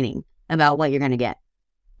complaining about what you're going to get.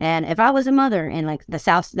 And if I was a mother in like that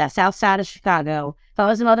south side of Chicago, if I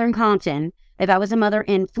was a mother in Compton, if I was a mother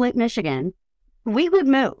in Flint, Michigan, we would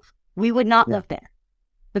move. We would not live there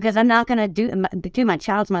because I'm not going to do my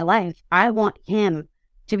child's my life. I want him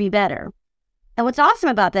to be better. And what's awesome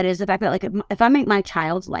about that is the fact that like if I make my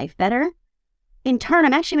child's life better, in turn,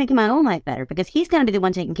 I'm actually making my own life better because he's going to be the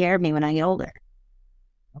one taking care of me when I get older.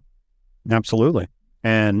 Absolutely.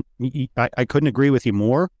 And I couldn't agree with you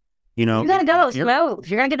more. You know, you got to go. Move.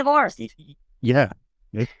 You're going to get divorced. Yeah.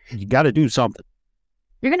 You got to do something.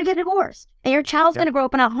 You're going to get divorced. And your child's going to grow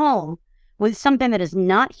up in a home with something that is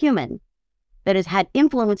not human, that has had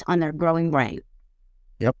influence on their growing brain.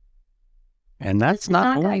 Yep. And that's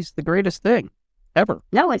not always the greatest thing. ever.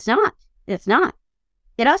 No, it's not. It's not.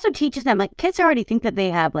 It also teaches them, like, kids already think that they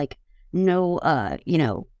have, like, no,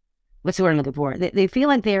 what's the word I'm looking for? They feel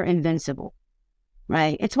like they're invincible,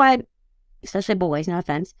 right? It's why, especially boys, no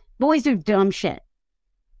offense, boys do dumb shit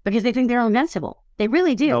because they think they're invincible. They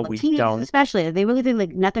really do. No, like, we teenagers don't. especially, they really think,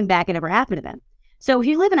 like, nothing bad could ever happen to them. So if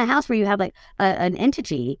you live in a house where you have, like, an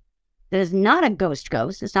entity that is not a ghost,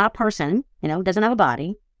 it's not a person, doesn't have a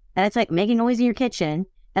body, and it's, like, making noise in your kitchen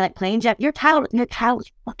and, like, playing Jeff, your child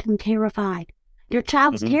is fucking terrified. Your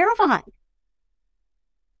child is terrified.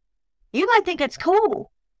 You might think it's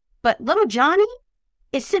cool, but little Johnny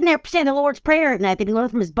is sitting there saying the Lord's Prayer at night that he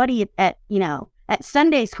learned from his buddy at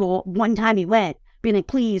Sunday school one time he went, being like,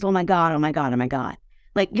 please, oh my God, oh my God, oh my God.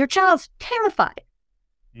 Like, your child's terrified.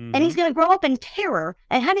 And he's going to grow up in terror.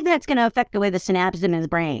 And how do you think that's going to affect the way the synapses in his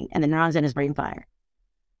brain and the neurons in his brain fire?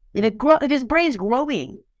 If his brain's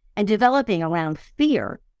growing and developing around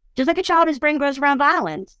fear, just like a child, his brain grows around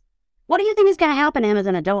violence, what do you think is going to happen to him as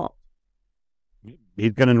an adult?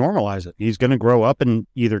 He's going to normalize it. He's going to grow up and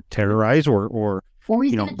either terrorize or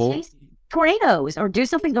he's going to chase tornadoes or do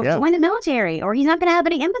something, or join the military, or he's not going to have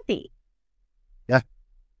any empathy. Yeah.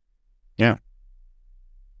 Yeah.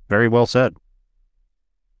 Very well said.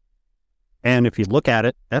 And if you look at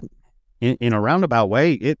it in a roundabout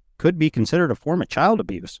way, it could be considered a form of child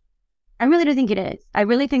abuse. I really do think it is. I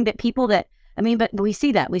really think that people that, but we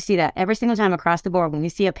see that every single time across the board when we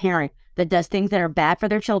see a parent that does things that are bad for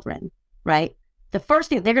their children, right? The first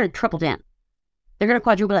thing, they're going to triple down. They're going to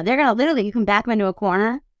quadruple down. They're going to literally, you can back them into a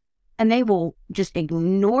corner and they will just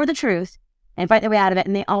ignore the truth and fight their way out of it.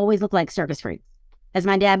 And they always look like circus freaks. As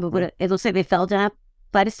my dad would, it looks like they fell down a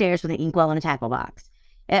flight of stairs with an inkwell and a tackle box.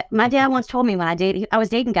 My dad once told me when I was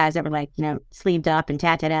dating guys that were like, sleeved up and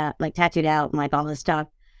tattooed out and like all this stuff.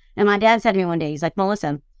 And my dad said to me one day, he's like,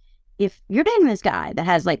 Melissa, if you're dating this guy that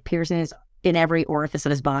has like piercings in every orifice of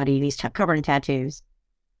his body and he's covered in tattoos,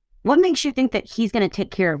 what makes you think that he's going to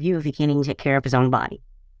take care of you if he can't even take care of his own body?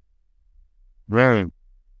 Very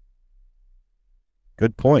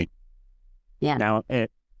good point. Yeah. Now, if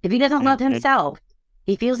he doesn't love himself,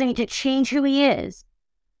 he feels the need to change who he is,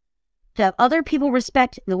 to have other people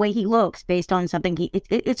respect the way he looks based on something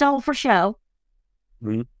it's all for show.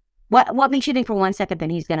 Mm-hmm. What makes you think for 1 second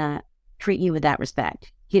that he's going to treat you with that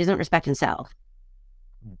respect? He doesn't respect himself.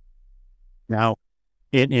 Now,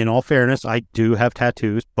 in all fairness, I do have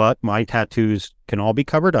tattoos, but my tattoos can all be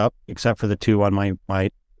covered up except for the two on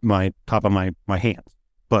my top of my hands.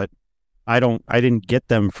 But I didn't get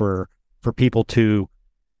them for people to,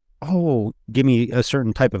 give me a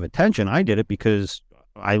certain type of attention. I did it because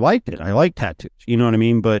I liked it. I like tattoos. You know what I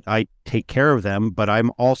mean? But I take care of them. But I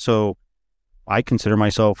consider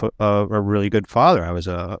myself a really good father. I was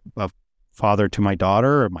a father to my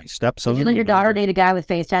daughter or my stepson. Did you let your daughter date a guy with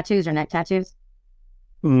face tattoos or neck tattoos?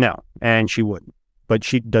 No, and she wouldn't. But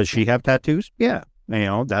does she have tattoos? Yeah.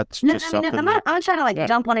 That's just something. I'm not trying to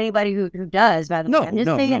dump on anybody who does, by the way. I'm just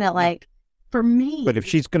saying that, for me. But if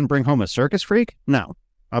she's going to bring home a circus freak, no.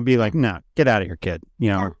 I'll be like, no, get out of here, kid.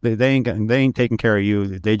 They ain't taking care of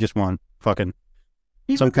you. They just want fucking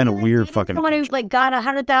some kind of weird fucking. Someone who got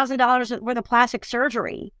 $100,000 worth of plastic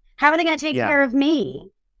surgery. How are they going to take care of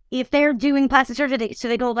me if they're doing plastic surgery so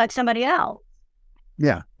they don't like somebody else?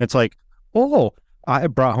 Yeah, it's like, I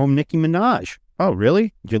brought home Nicki Minaj. Oh,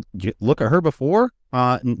 really? Did you look at her before?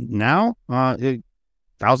 Now,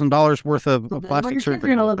 $1,000 worth of plastic surgery. What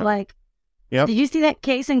your going to look like? Yep. Did you see that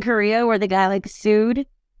case in Korea where the guy sued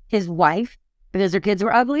his wife because their kids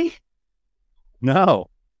were ugly? No.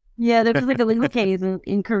 Yeah, there was a legal case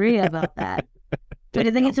in Korea about that.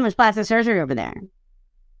 But they get so much plastic surgery over there.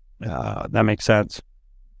 That makes sense.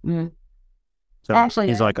 Mm-hmm. So actually,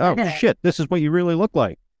 he's like, shit, this is what you really look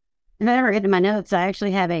like. If I ever get to my notes, I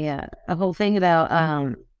actually have a whole thing about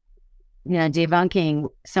debunking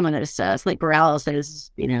some of this sleep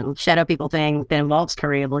paralysis, shadow people thing that involves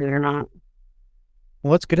Korea, believe it or not.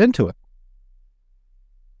 Well, let's get into it.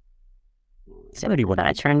 So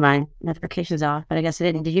I turned my notifications off, but I guess I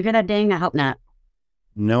didn't. Did you hear that ding? I hope not.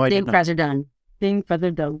 No, I didn't. Ding, press are done. Ding, press are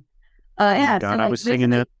done. Yeah. God, I was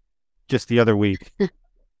singing that just the other week.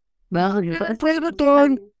 Well, press are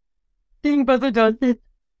done. Ding, press are done.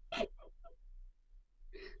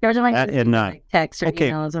 There's like text or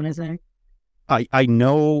emails on his there. I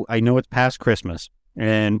know it's past Christmas,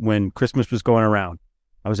 and when Christmas was going around,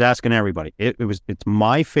 I was asking everybody. It's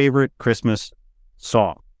my favorite Christmas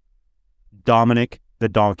song. Dominic the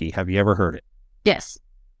Donkey. Have you ever heard it? Yes.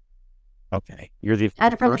 Okay. You're the I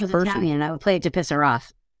had a friend first who was Italian, and I would play it to piss her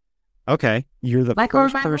off. Okay. You're the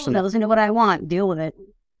first person. I listen to what I want. Deal with it.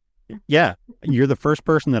 Yeah, you're the first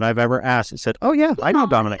person that I've ever asked that said, "Oh yeah, I know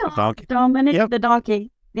Dominic the donkey." Dominic Yep. the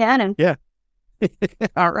donkey. Yeah, I know. Yeah.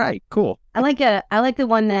 All right, cool. I like the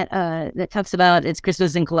one that talks about it's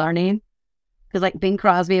Christmas in Killarney. Because like Bing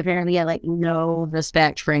Crosby apparently had like no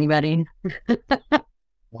respect for anybody.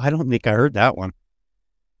 Well, I don't think I heard that one.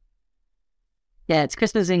 Yeah, it's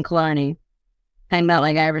Christmas in Killarney. Talking about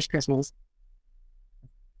like Irish Christmas.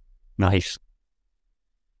 Nice.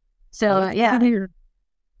 So yeah.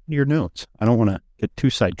 Your notes. I don't want to get too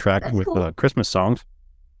sidetracked That's with cool. Christmas songs.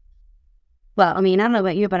 Well, I mean, I don't know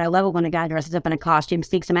about you, but I love it when a guy dresses up in a costume,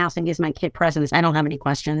 sneaks a mouse, and gives my kid presents. I don't have any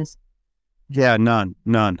questions. Yeah, none.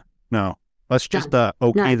 No. Let's just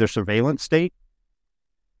okay None. the surveillance state.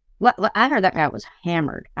 Well, I heard that guy was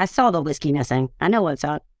hammered. I saw the whiskey missing. I know what's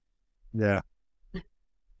up. Yeah.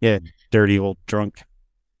 Yeah, dirty old drunk.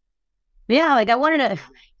 Yeah, like I wanted to.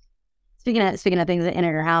 Speaking of things that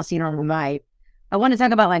enter your house, you don't invite. I want to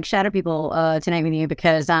talk about like shadow people tonight with you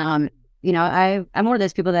because I'm one of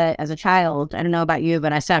those people that as a child, I don't know about you,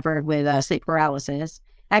 but I suffered with sleep paralysis.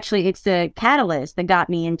 Actually, it's the catalyst that got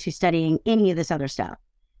me into studying any of this other stuff.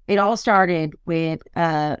 It all started with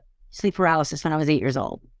sleep paralysis when I was 8 years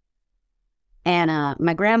old. And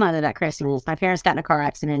my grandmother that Christmas, my parents got in a car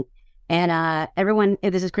accident, and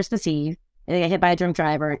this is Christmas Eve, and they got hit by a drunk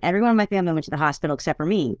driver, and everyone in my family went to the hospital except for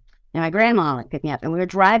me. And my grandma picked me up, and we were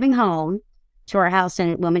driving home to our house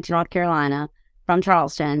in Wilmington, North Carolina, from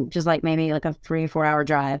Charleston, just like maybe like a 3 or 4 hour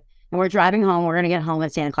drive. And we're driving home. We're going to get home,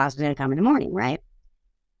 and Santa Claus was going to come in the morning, right?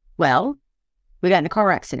 Well, we got in a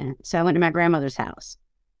car accident, so I went to my grandmother's house.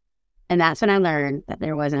 And that's when I learned that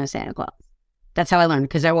there wasn't a Santa Claus. That's how I learned,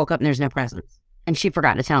 because I woke up and there's no presents. And she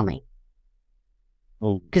forgot to tell me.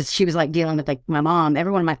 Oh, Because she was like dealing with like my mom.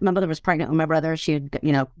 My mother was pregnant with my brother. She had,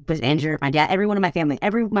 was injured. My dad, everyone in my family,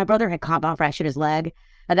 my brother had caught off fractured his leg.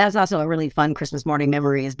 And that was also a really fun Christmas morning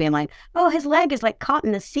memory, is being like, oh, his leg is like caught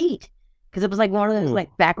in the seat. Because it was like one of those like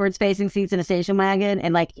backwards facing seats in a station wagon.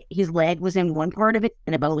 And like his leg was in one part of it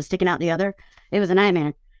and a bone was sticking out the other. It was a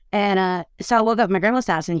nightmare. And so I woke up at my grandma's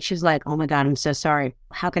house and she was like, oh my God, I'm so sorry.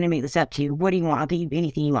 How can I make this up to you? What do you want? I'll give you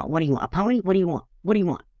anything you want. What do you want? A pony? What do you want? What do you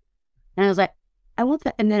want? And I was like, I want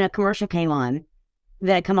that. And then a commercial came on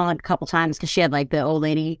that had come on a couple times because she had like the old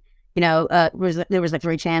lady, there was like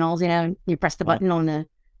 3 channels, you press the button on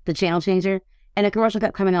the channel changer. And a commercial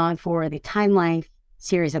kept coming on for the Time Life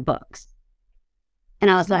series of books.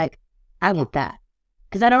 And I was like, I want that.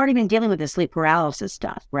 Because I'd already been dealing with the sleep paralysis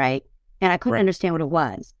stuff, right? And I couldn't understand what it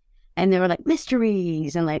was. And they were like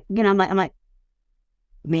mysteries and like, I'm like,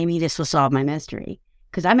 maybe this will solve my mystery.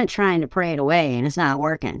 Because I've been trying to pray it away and it's not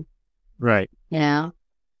working. right.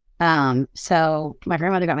 So my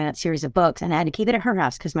grandmother got me that series of books and I had to keep it at her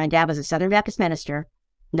house because my dad was a Southern Baptist minister.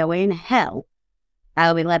 No way in hell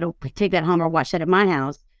I would let her take that home or watch that at my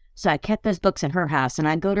house. So I kept those books in her house and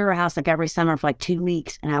I'd go to her house like every summer for like 2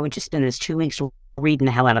 weeks and I would just spend those 2 weeks reading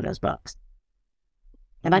the hell out of those books.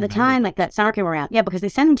 And by the time like that summer came around, because they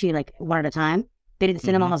send them to you like one at a time. They didn't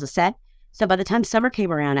send them all as a set. So by the time summer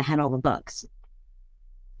came around, I had all the books.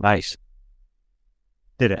 Nice.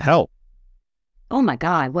 Did it help? Oh my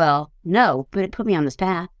God. Well, no, but it put me on this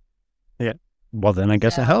path. Yeah. Well, then I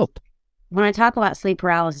guess it helped. When I talk about sleep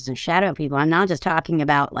paralysis and shadow people, I'm not just talking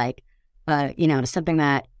about like, something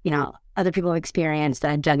that, other people have experienced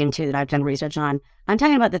that I've dug into, that I've done research on. I'm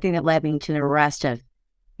talking about the thing that led me to the rest of,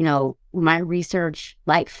 my research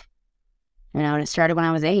life. And it started when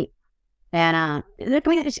I was 8. And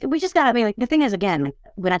we just got to be like, the thing is, again,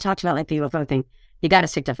 when I talked about like the UFO thing, you got to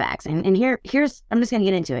stick to facts. And here's, I'm just going to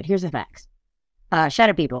get into it. Here's the facts.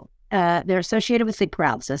 Shadow people, they're associated with sleep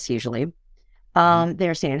paralysis usually.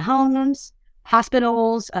 They're seen in homes,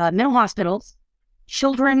 hospitals, mental hospitals,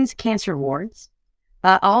 children's cancer wards,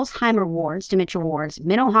 Alzheimer wards, dementia wards,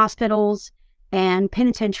 mental hospitals, and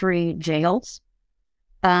penitentiary jails.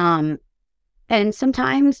 And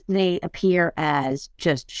sometimes they appear as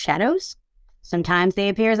just shadows. Sometimes they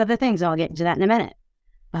appear as other things. I'll get into that in a minute.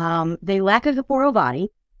 They lack a corporeal body.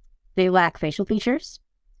 They lack facial features.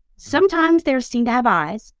 Sometimes they're seen to have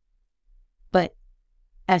eyes. But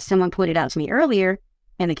as someone pointed out to me earlier,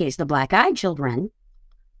 in the case of the black-eyed children,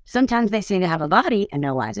 sometimes they seem to have a body and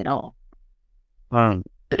no eyes at all.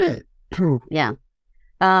 Yeah.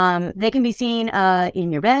 They can be seen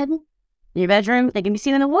in your bed, in your bedroom. They can be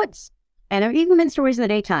seen in the woods. And there have even been stories in the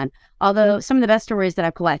daytime. Although some of the best stories that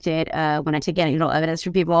I've collected when I take anecdotal evidence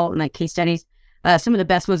from people and like case studies, some of the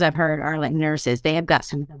best ones I've heard are like nurses. They have got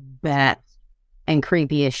some of the best and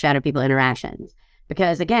creepiest shadow people interactions.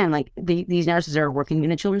 Because again, like these nurses are working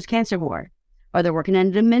in a children's cancer ward, or they're working in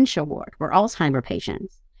a dementia ward or Alzheimer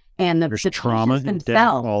patients. And There's trauma and death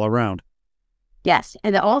themselves, all around. Yes.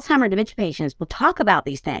 And the Alzheimer dementia patients will talk about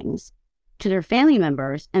these things to their family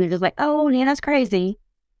members, and they're just like, oh, yeah, that's crazy.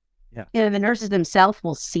 Yeah. And the nurses themselves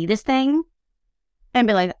will see this thing and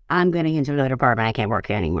be like, I'm going into another department. I can't work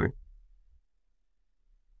here anymore.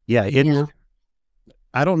 Yeah.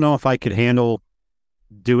 I don't know if I could handle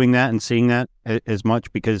doing that and seeing that as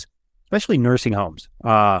much, because especially nursing homes,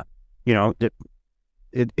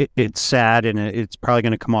 it's sad, and it's probably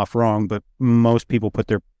going to come off wrong, but most people put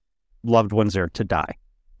their loved ones there to die.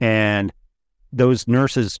 And those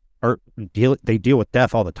nurses they deal with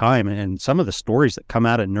death all the time. And some of the stories that come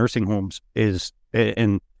out of nursing homes that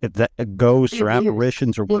ghosts or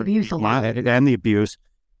apparitions or and the abuse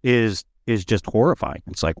is just horrifying.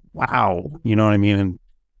 It's like, wow, you know what I mean? And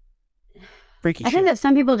freaky I think that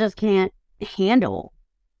some people just can't handle.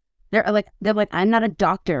 They're like, I'm not a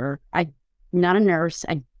doctor. I'm not a nurse.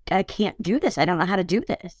 I can't do this. I don't know how to do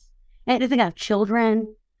this. And I think I have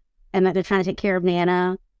children, and that they're trying to take care of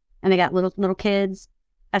Nana, and they got little kids.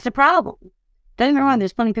 That's a problem. Don't get me wrong,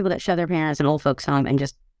 there's plenty of people that show their parents an old folks home and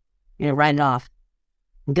just, write it off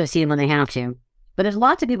and go see them when they have to. But there's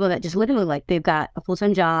lots of people that just literally, like, they've got a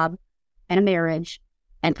full-time job and a marriage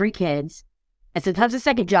and 3 kids, and sometimes a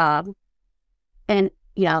second job, and,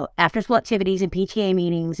 after school activities and PTA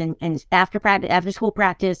meetings and after school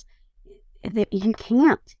practice, you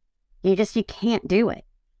can't. You can't do it.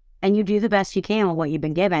 And you do the best you can with what you've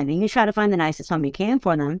been given. And you try to find the nicest home you can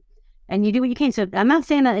for them. And you do what you can. So I'm not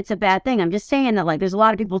saying that it's a bad thing. I'm just saying that, like, there's a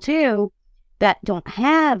lot of people, too, that don't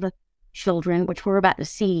have children, which we're about to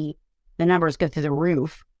see the numbers go through the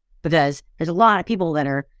roof, because there's a lot of people that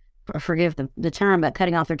are, forgive the term, but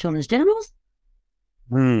cutting off their children's genitals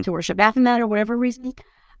to worship Baphomet or whatever reason.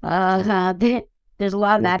 There's a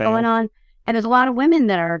lot of that going on. And there's a lot of women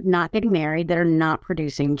that are not getting married, that are not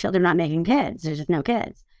producing children, not making kids. There's just no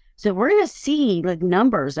kids. So we're going to see, like,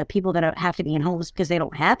 numbers of people that have to be in homes because they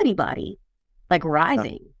don't have anybody, like,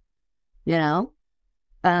 rising, But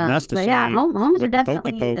yeah, homes are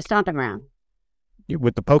definitely a stomping ground.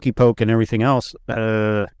 With the pokey poke and everything else,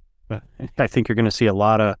 I think you're going to see a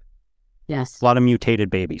lot of mutated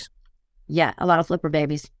babies. Yeah, a lot of flipper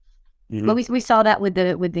babies. Mm-hmm. But we saw that with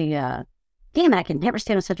the damn, I can never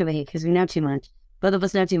stand on such a baby because we know too much. Both of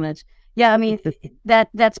us know too much. Yeah, I mean,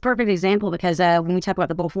 that's a perfect example, because when we talk about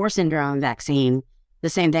the Gulf War syndrome vaccine, the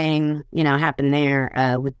same thing, happened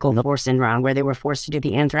there with Gulf War syndrome, where they were forced to do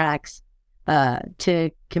the anthrax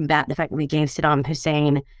to combat the fact that we gave Saddam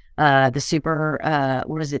Hussein the super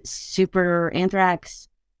anthrax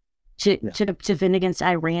to defend against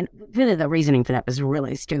Iran. Really, the reasoning for that was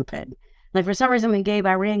really stupid. Like, for some reason, we gave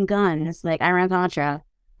Iran guns, like Iran-Contra,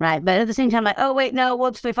 right? But at the same time, like, oh, wait, no,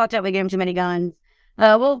 whoops, we fucked up, we gave them too many guns.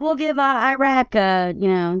 We'll give Iraq,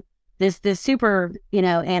 this super,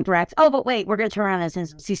 anthrax. Oh, but wait, we're going to turn around and send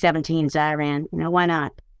some C-17s to Iran. Why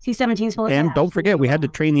not? C-17s full of And cash. don't forget, we had to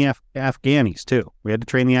train the Afghanis, too. We had to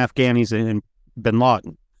train the Afghanis in Bin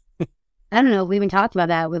Laden. I don't know. We even talked about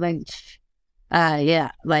that. We're like,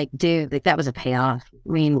 dude, like, that was a payoff.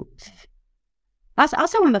 I mean,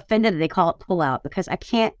 also I'm offended that they call it pullout, because I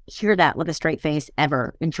can't hear that with a straight face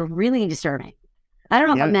ever. It's really disturbing. I don't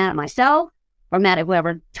know if I'm mad at myself or mad at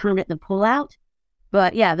whoever termed it the pullout.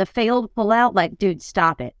 But yeah, the failed pullout, like, dude,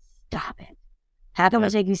 stop it. Stop it. How come I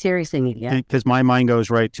take you seriously, media? Because my mind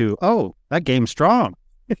goes right to, oh, that game's strong.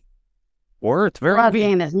 Or it's very weak.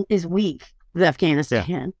 Game is weak with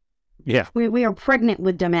Afghanistan. Yeah. We are pregnant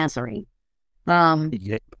with dumbassery. A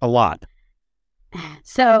lot.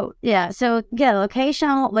 So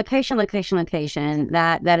location.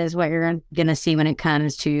 That is what you're gonna see when it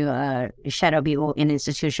comes to shadow people in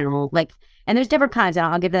institutional, like, and there's different kinds.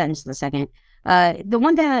 I'll give that in just a second. The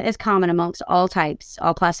one thing that is common amongst all types,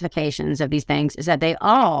 all classifications of these things, is that they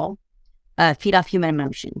all feed off human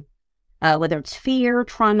emotion, whether it's fear,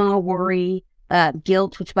 trauma, worry,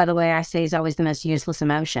 guilt, which, by the way, I say is always the most useless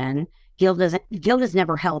emotion. Guilt has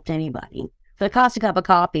never helped anybody. For the cost of a cup of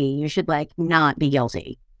coffee, you should, like, not be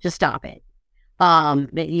guilty. Just stop it.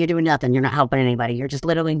 You're doing nothing. You're not helping anybody. You're just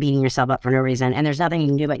literally beating yourself up for no reason. And there's nothing you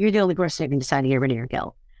can do, but you're the only person who can decide to get rid of your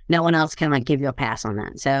guilt. No one else can, like, give you a pass on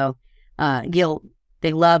that. So guilt,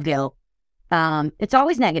 they love guilt. It's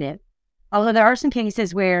always negative. Although there are some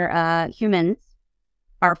cases where humans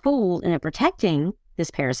are fooled into protecting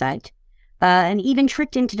this parasite and even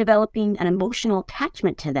tricked into developing an emotional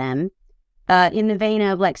attachment to them in the vein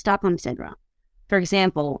of, like, Stockholm Syndrome. For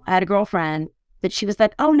example, I had a girlfriend that she was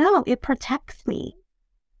like, oh no, it protects me.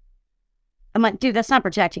 I'm like, dude, that's not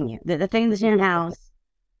protecting you. The thing that's in your house,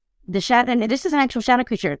 the shadow, and this is an actual shadow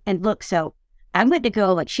creature. And look, so I went to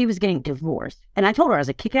go, like, she was getting divorced. And I told her, I was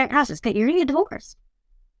like, kick out your house, you're going to get divorced.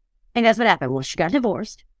 And that's what happened. Well, she got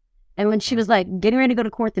divorced. And when she was like getting ready to go to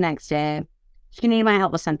court the next day, she needed my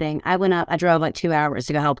help with something. I went up, I drove like 2 hours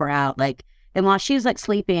to go help her out. Like, and while she was like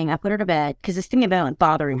sleeping, I put her to bed because this thing had been like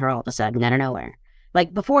bothering her all of a sudden out of nowhere.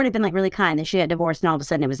 Like before it had been like really kind, then she had divorced and all of a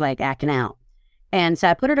sudden it was like acting out. And so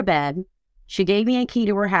I put her to bed. She gave me a key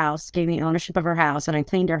to her house, gave me ownership of her house, and I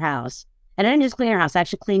cleaned her house. And I didn't just clean her house, I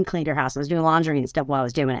actually cleaned her house. I was doing laundry and stuff while I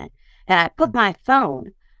was doing it. And I put my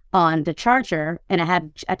phone on the charger, and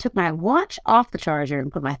I took my watch off the charger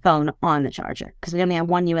and put my phone on the charger because we only had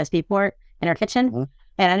one USB port in our kitchen. Mm-hmm.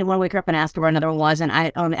 And I didn't want to wake her up and ask her where another one was. And I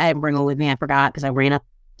didn't bring it with me. I forgot because I ran up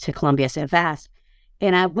to Columbia so fast.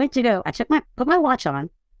 And I went to go, put my watch on,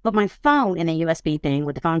 put my phone in the USB thing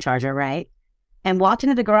with the phone charger, right? And walked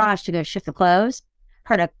into the garage to go shift the clothes,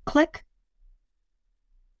 heard a click,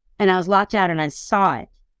 and I was locked out and I saw it.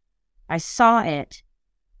 I saw it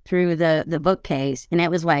through the bookcase, and it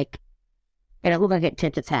was like, and it looked like it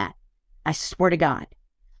tipped its hat. I swear to God.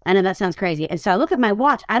 I know that sounds crazy. And so I look at my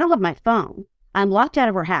watch. I don't have my phone. I'm locked out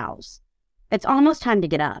of her house. It's almost time to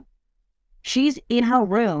get up. She's in her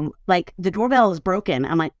room. Like, the doorbell is broken.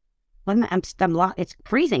 I'm like, what am I? I'm locked. It's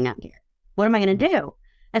freezing out here. What am I going to do?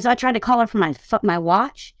 And so I tried to call her from my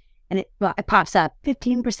watch, and it pops up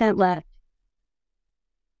 15% left.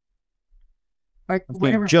 Or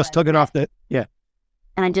whatever. Just took it off the, yeah.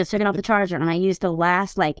 And I just took it off the charger, and I used the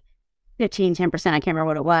last like 15, 10%, I can't remember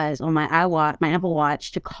what it was, on my Apple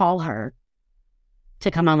Watch to call her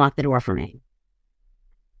to come unlock the door for me.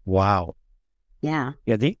 Wow. Yeah.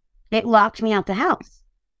 Yeah. It locked me out the house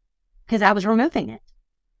because I was removing it.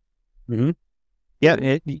 Mm-hmm.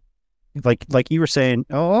 Yeah. Like you were saying,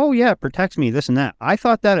 oh yeah, it protects me, this and that. I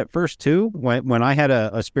thought that at first too, when I had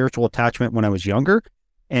a spiritual attachment when I was younger.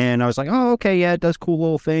 And I was like, oh, okay, yeah, it does cool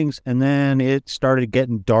little things. And then it started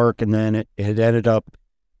getting dark, and then it ended up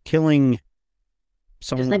killing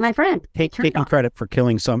someone. Just like my friend. Taking credit for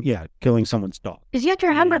killing someone's dog. Because you have to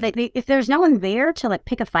remember that if there's no one there to like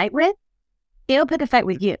pick a fight with, it'll pick a fight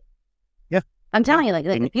with you. Yeah. I'm telling you, like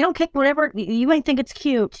if you don't kick whatever, you might think it's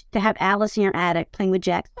cute to have Alice in your attic playing with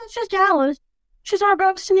Jack. It's just Alice. She's our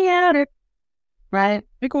ghost in the attic. Right?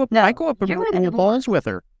 I go up and run the balls with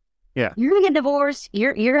her. Yeah. You're going to get divorced.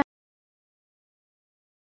 You're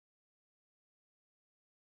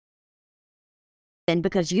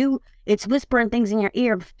because it's whispering things in your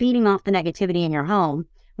ear, feeding off the negativity in your home.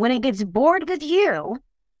 When it gets bored with you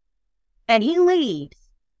and he leaves,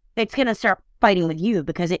 it's going to start fighting with you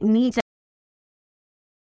because it needs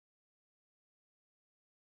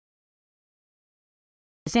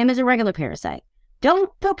the same as a regular parasite.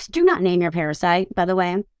 Folks, do not name your parasite, by the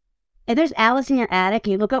way. If there's Alice in your attic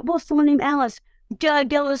and you look up, well, someone named Alice died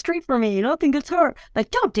down the street from me. I don't think it's her. Like,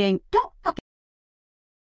 don't fucking.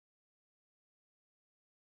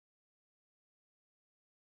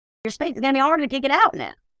 Your space is going to be hard to take it out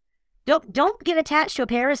now. Don't get attached to a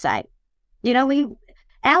parasite. You know,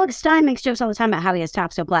 Alex Stein makes jokes all the time about how he has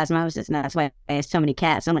toxoplasmosis, and that's why he has so many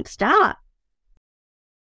cats. I'm like, stop.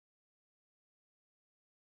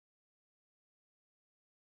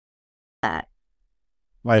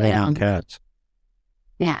 Why they have cats?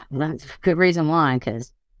 Yeah, well, that's a good reason why,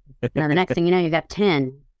 because the next thing you know, you got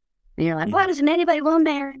 10. And you're like, why doesn't anybody want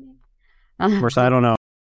to marry me? Of course, I don't know.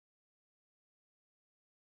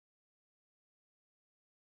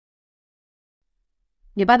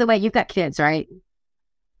 Yeah, by the way, you've got kids, right?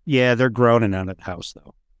 Yeah, they're grown and out of the house,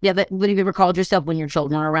 though. Yeah, but would you ever called yourself when your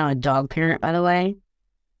children are around a dog parent, by the way?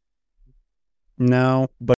 No,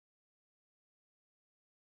 but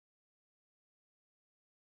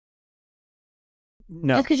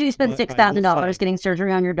no. Just because you spend $6,000 getting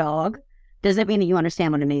surgery on your dog doesn't mean that you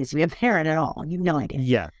understand what it means to be a parent at all. You have no idea.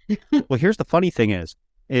 Yeah. Well, here's the funny thing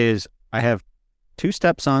is I have 2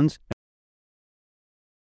 stepsons.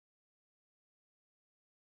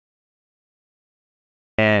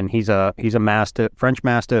 And he's a Mastiff, French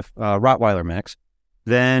Mastiff, Rottweiler mix.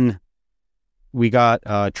 Then we got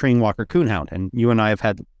a Treeing Walker Coonhound, and you and I have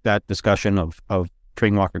had that discussion of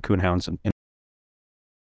Treeing Walker Coonhounds. And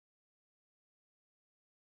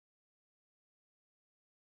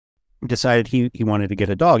decided he wanted to get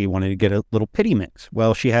a dog. He wanted to get a little pitty mix.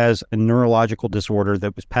 Well, she has a neurological disorder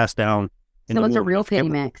that was passed down. So it's a real pitty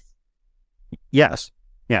mix. Yes.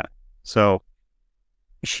 Yeah. So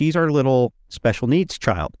she's our little special needs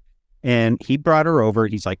child. And he brought her over.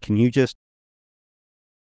 He's like, can you just...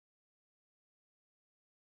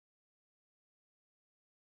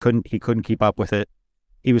 He couldn't keep up with it.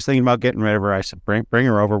 He was thinking about getting rid of her. I said, bring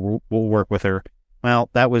her over. We'll work with her. Well,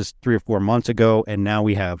 that was 3 or 4 months ago, and now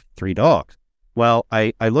we have 3 dogs. Well,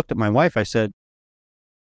 I looked at my wife. I said,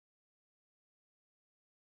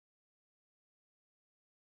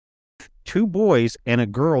 2 boys and a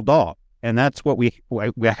girl dog. And that's what we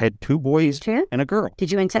had 2 boys and a girl. Did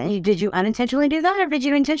you unintentionally do that, or did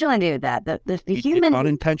you intentionally do that? The human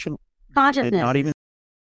unintentional consciousness. Not even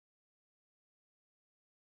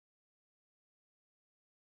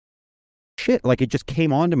shit. Like, it just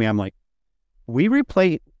came on to me. I'm like, we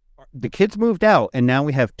replay. The kids moved out, and now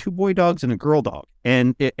we have 2 boy dogs and a girl dog.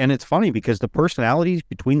 And it's funny because the personalities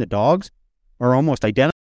between the dogs are almost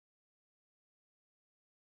identical.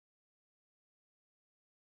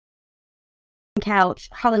 Couch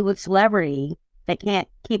Hollywood celebrity that can't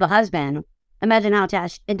keep a husband. Imagine how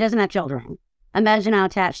attached it doesn't have children. Imagine how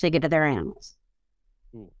attached they get to their animals.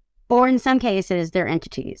 Or in some cases, they're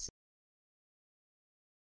entities.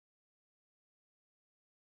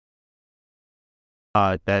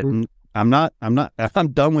 I'm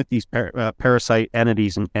done with these parasite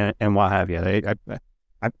entities and what have you.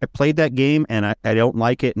 I played that game, and I don't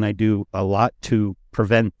like it, and I do a lot to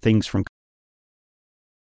prevent things from.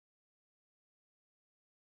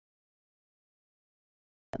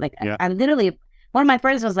 Like, yeah. I literally, one of my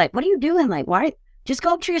friends was like, "What are you doing? Like, why? Just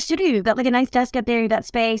go up to your studio. You've got like a nice desk up there. You've got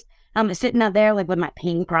space. I'm sitting out there like with my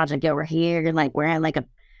painting project over here, and like wearing like and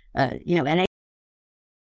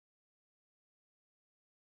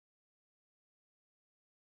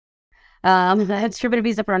I had stripping a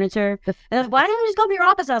piece of furniture. And why don't you just go to your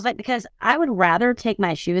office? I was like, because I would rather take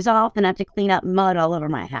my shoes off than have to clean up mud all over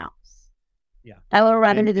my house. Yeah, I would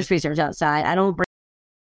rather do this research outside. I don't bring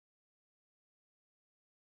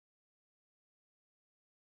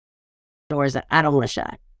doors that I don't want to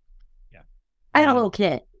shut. Yeah, I got a little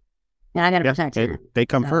kid, and I got to protect him. They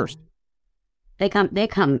come first. They come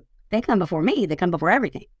before me. They come before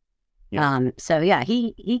everything. Yeah. So yeah,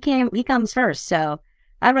 he comes first. So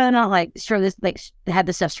I'd rather not have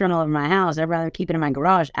this stuff strewn all over my house. I'd rather keep it in my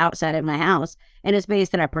garage outside of my house in a space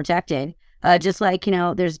that I protected. Just like,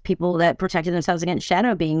 there's people that protected themselves against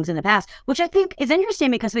shadow beings in the past, which I think is interesting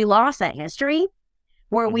because we lost that history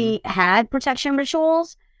where we had protection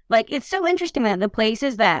rituals. Like, it's so interesting that the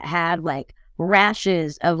places that had like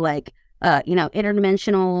rashes of like,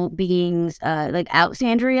 interdimensional beings, like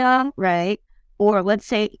Alexandria, right? Or let's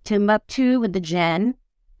say Timbuktu with the Jinn,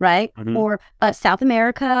 right? Mm-hmm. Or South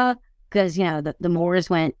America, because, the Moors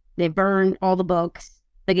they burned all the books.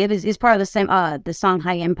 Like, it's part of the same, the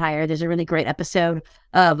Songhai Empire. There's a really great episode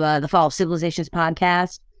of the Fall of Civilizations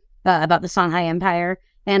podcast about the Songhai Empire.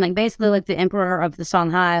 And, like, basically, like, the emperor of the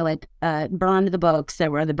Songhai, like, burned the books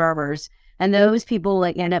that were the Berbers. And those people,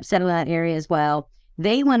 like, ended up settling that area as well.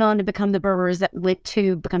 They went on to become the Berbers that went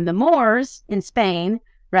to become the Moors in Spain,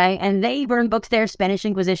 right? And they burned books there, Spanish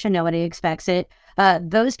Inquisition, nobody expects it.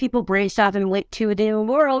 Those people branched off and went to a new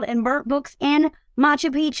world and burnt books in Machu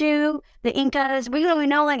Picchu, the Incas. We don't even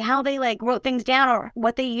know like how they like wrote things down or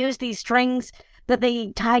what they used, these strings that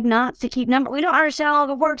they tied knots to keep number. We don't understand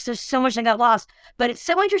how it works. There's so much that got lost. But it's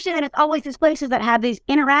so interesting that it's always these places that have these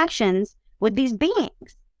interactions with these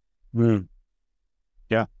beings. Mm.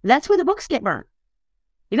 Yeah. That's where the books get burned.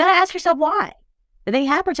 You got to ask yourself why. They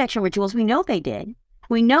have protection rituals. We know they did.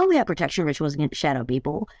 We know we have protection rituals against shadow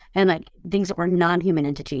people and like things that were non-human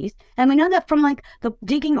entities. And we know that from like the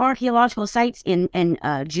digging archaeological sites in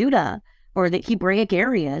Judah or the Hebraic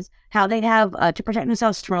areas, how they'd have to protect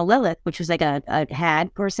themselves from a Lilith, which was like a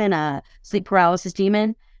had person, a sleep paralysis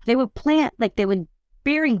demon. They would they would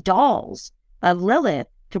bury dolls of Lilith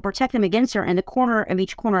to protect them against her in the corner of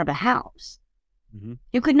each corner of a house. Mm-hmm.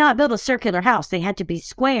 You could not build a circular house. They had to be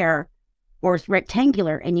square or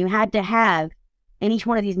rectangular, and you had to have in each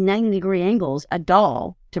one of these 90-degree angles, a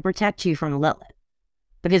doll to protect you from Lilith,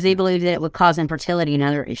 because they believed that it would cause infertility and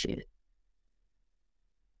other issues.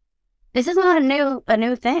 This is not a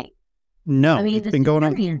new thing. No, I mean, it's been going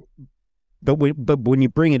on. But when you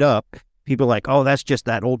bring it up, people are like, oh, that's just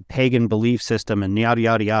that old pagan belief system and yada,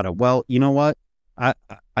 yada, yada. Well, you know what?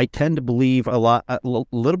 I tend to believe a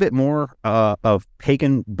little bit more of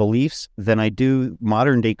pagan beliefs than I do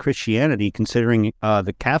modern day Christianity, considering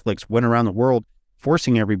the Catholics went around the world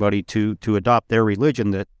forcing everybody to adopt their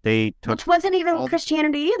religion that they took. Which wasn't even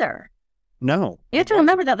Christianity either. No. You have to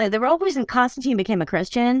remember that the real reason Constantine became a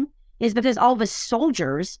Christian is because all of his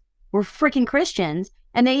soldiers were freaking Christians,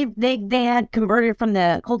 and they had converted from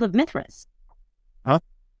the cult of Mithras. Huh?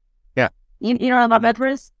 Yeah. You know about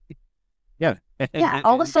Mithras? Yeah. Yeah,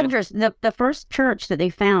 all the soldiers, the first church that they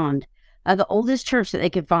found, the oldest church that they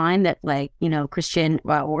could find that Christian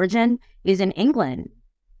origin is in England.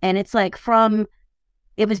 And it's like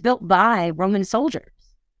it was built by Roman soldiers.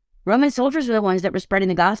 Roman soldiers were the ones that were spreading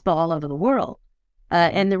the gospel all over the world.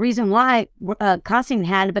 And the reason why Constantine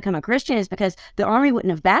had to become a Christian is because the army wouldn't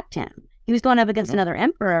have backed him. He was going up against another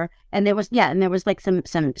emperor, and there was like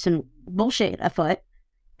some bullshit afoot.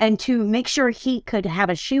 And to make sure he could have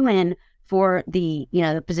a shoe-in for the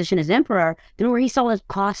position as emperor, then where he saw his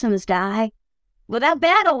Cosmus die, well, that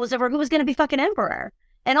battle was over who was going to be fucking emperor.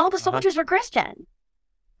 And all the soldiers were Christian.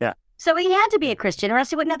 Yeah. So he had to be a Christian, or else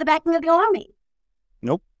he wouldn't have the backing of the army.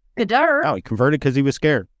 Nope. Good dirt. Oh, he converted because he was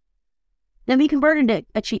scared. Then he converted to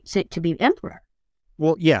a cheap to be emperor.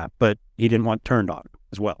 Well, yeah, but he didn't want turned on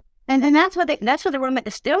as well. And that's what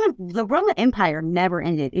the Roman Empire never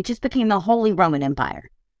ended. It just became the Holy Roman Empire.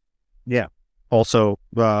 Yeah. Also,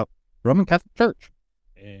 Roman Catholic Church.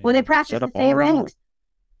 Well, they practice the same things.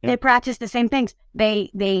 Yeah. They practice the same things.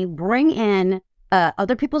 They bring in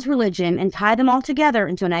other people's religion and tie them all together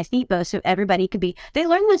into a nice neat bow so everybody could be. They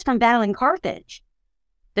learned this from battling Carthage.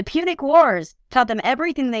 The Punic Wars taught them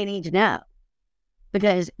everything they need to know,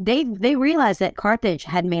 because they realized that Carthage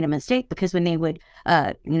had made a mistake, because when they would,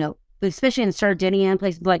 especially in Sardinia and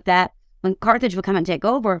places like that, when Carthage would come and take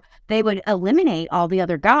over, they would eliminate all the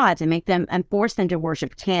other gods and make them and force them to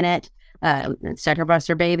worship Tanit, sacrifice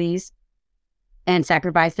their babies in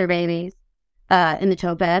the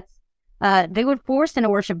Topets. They would force them to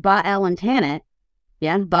worship Baal and Tanit.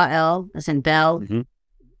 Yeah, Baal, as in Bel,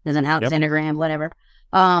 as in Alexander Graham, whatever.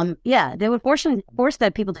 They would force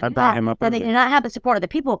the people to that they did not have the support of the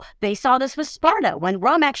people. They saw this with Sparta when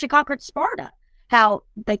Rome actually conquered Sparta. How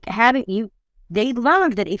they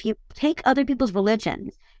learned that if you take other people's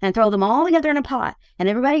religions and throw them all together in a pot, and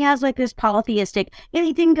everybody has like this polytheistic,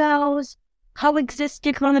 anything goes,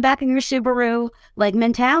 coexistic on the back of your Subaru like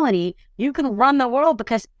mentality, you can run the world,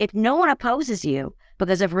 because if no one opposes you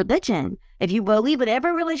because of religion, if you believe what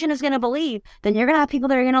every religion is going to believe, then you're going to have people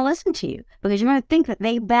that are going to listen to you, because you're going to think that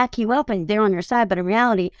they back you up and they're on your side, but in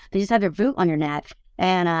reality, they just have their boot on your neck,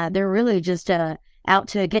 and they're really just out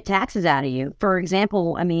to get taxes out of you. For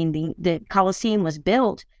example, I mean, the Colosseum was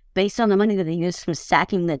built based on the money that they used from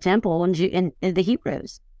sacking the temple and the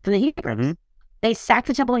Hebrews. For the Hebrews. Mm-hmm. They sacked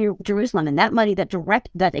the temple in Jerusalem, and that money,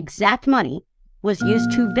 that exact money, was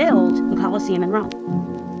used to build the Colosseum in Rome.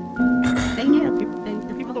 They knew.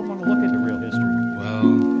 The people don't want to look into real history. Well,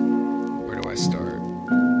 where do I start?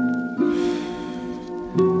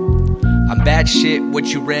 I'm bad shit, what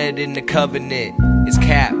you read in the covenant is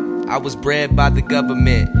cap. I was bred by the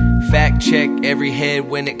government. Fact check every head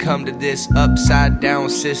when it come to this upside down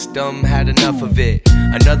system. Had enough of it.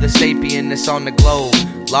 Another sapien that's on the globe.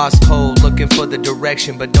 Lost cold, looking for the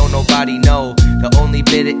direction, but don't nobody know. The only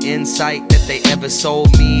bit of insight that they ever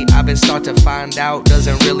sold me, I've been starting to find out,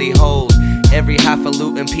 doesn't really hold. Every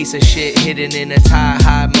highfalutin piece of shit hidden in a tie,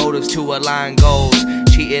 high motives to align goals.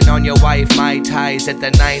 Cheating on your wife, my ties at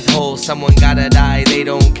the 9th hole. Someone gotta die, they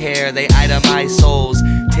don't care, they itemize souls.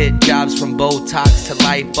 Tit jobs from Botox to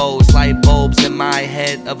lipos, light bulbs in my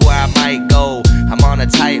head of where I might go. I'm on a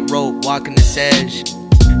tightrope, walking this edge,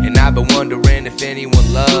 and I've been wondering if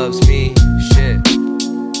anyone loves me. Shit.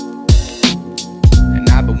 And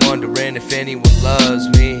I've been wondering if anyone loves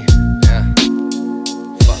me. Yeah.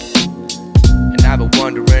 Fuck. And I've been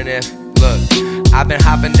wondering if, look, I've been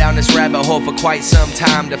hopping down this rabbit hole for quite some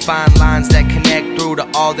time to find lines that connect through to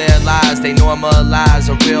all their lies. They normalize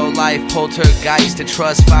a real life poltergeist, to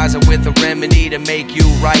trust Pfizer with a remedy to make you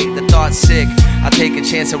right. The thought's sick, I'll take a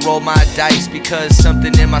chance and roll my dice, because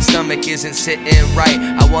something in my stomach isn't sitting right.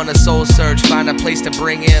 I want a soul search, find a place to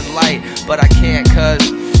bring in light, but I can't, cause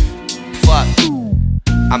fuck.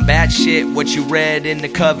 I'm bad shit, what you read in the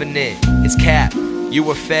covenant is cap. You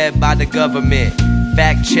were fed by the government.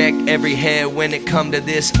 Fact check every head when it come to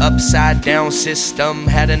this upside down system.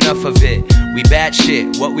 Had enough of it. We bad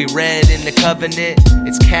shit. What we read in the covenant,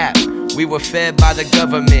 it's cap. We were fed by the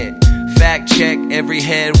government. Fact check every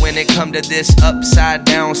head when it come to this upside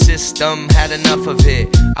down system. Had enough of it.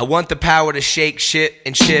 I want the power to shake shit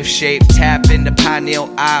and shift shape. Tap into pineal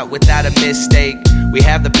eye without a mistake. We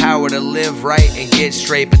have the power to live right and get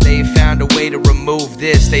straight, but they found a way to remove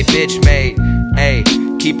this they bitch made. Hey,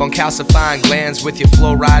 keep on calcifying glands with your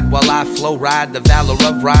fluoride while I flow ride the valor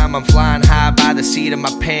of rhyme. I'm flying high by the seat of my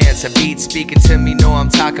pants. A beat speaking to me, know I'm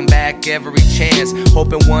talking back every chance.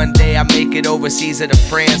 Hoping one day I make it overseas or to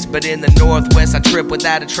France, but in the Northwest I trip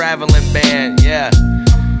without a traveling band. Yeah.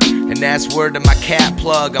 And that's word to my cat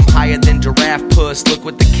plug. I'm higher than giraffe puss. Look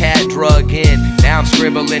what the cat drug in. Now I'm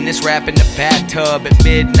scribbling this rap in the bathtub. At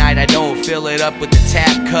midnight I don't fill it up with the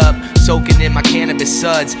tap cup. Soaking in my cannabis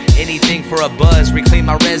suds. Anything for a buzz. Reclaim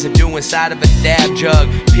my residue inside of a dab jug.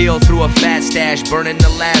 Peel through a fat stash, burning the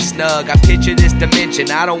last nug. I picture this dimension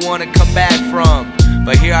I don't want to come back from,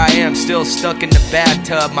 but here I am, still stuck in the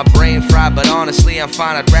bathtub. My brain fried, but honestly I'm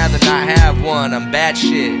fine, I'd rather not have one. I'm bad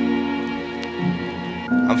shit.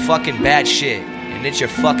 I'm fucking bad shit, and it's your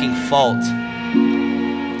fucking fault.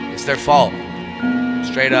 It's their fault.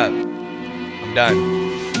 Straight up. I'm done.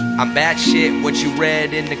 I'm bad shit, what you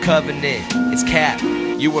read in the covenant. It's cap.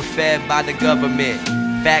 You were fed by the government.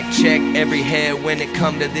 Fact check every head when it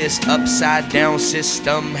come to this upside down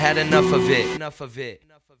system. Had enough of it. Enough of it.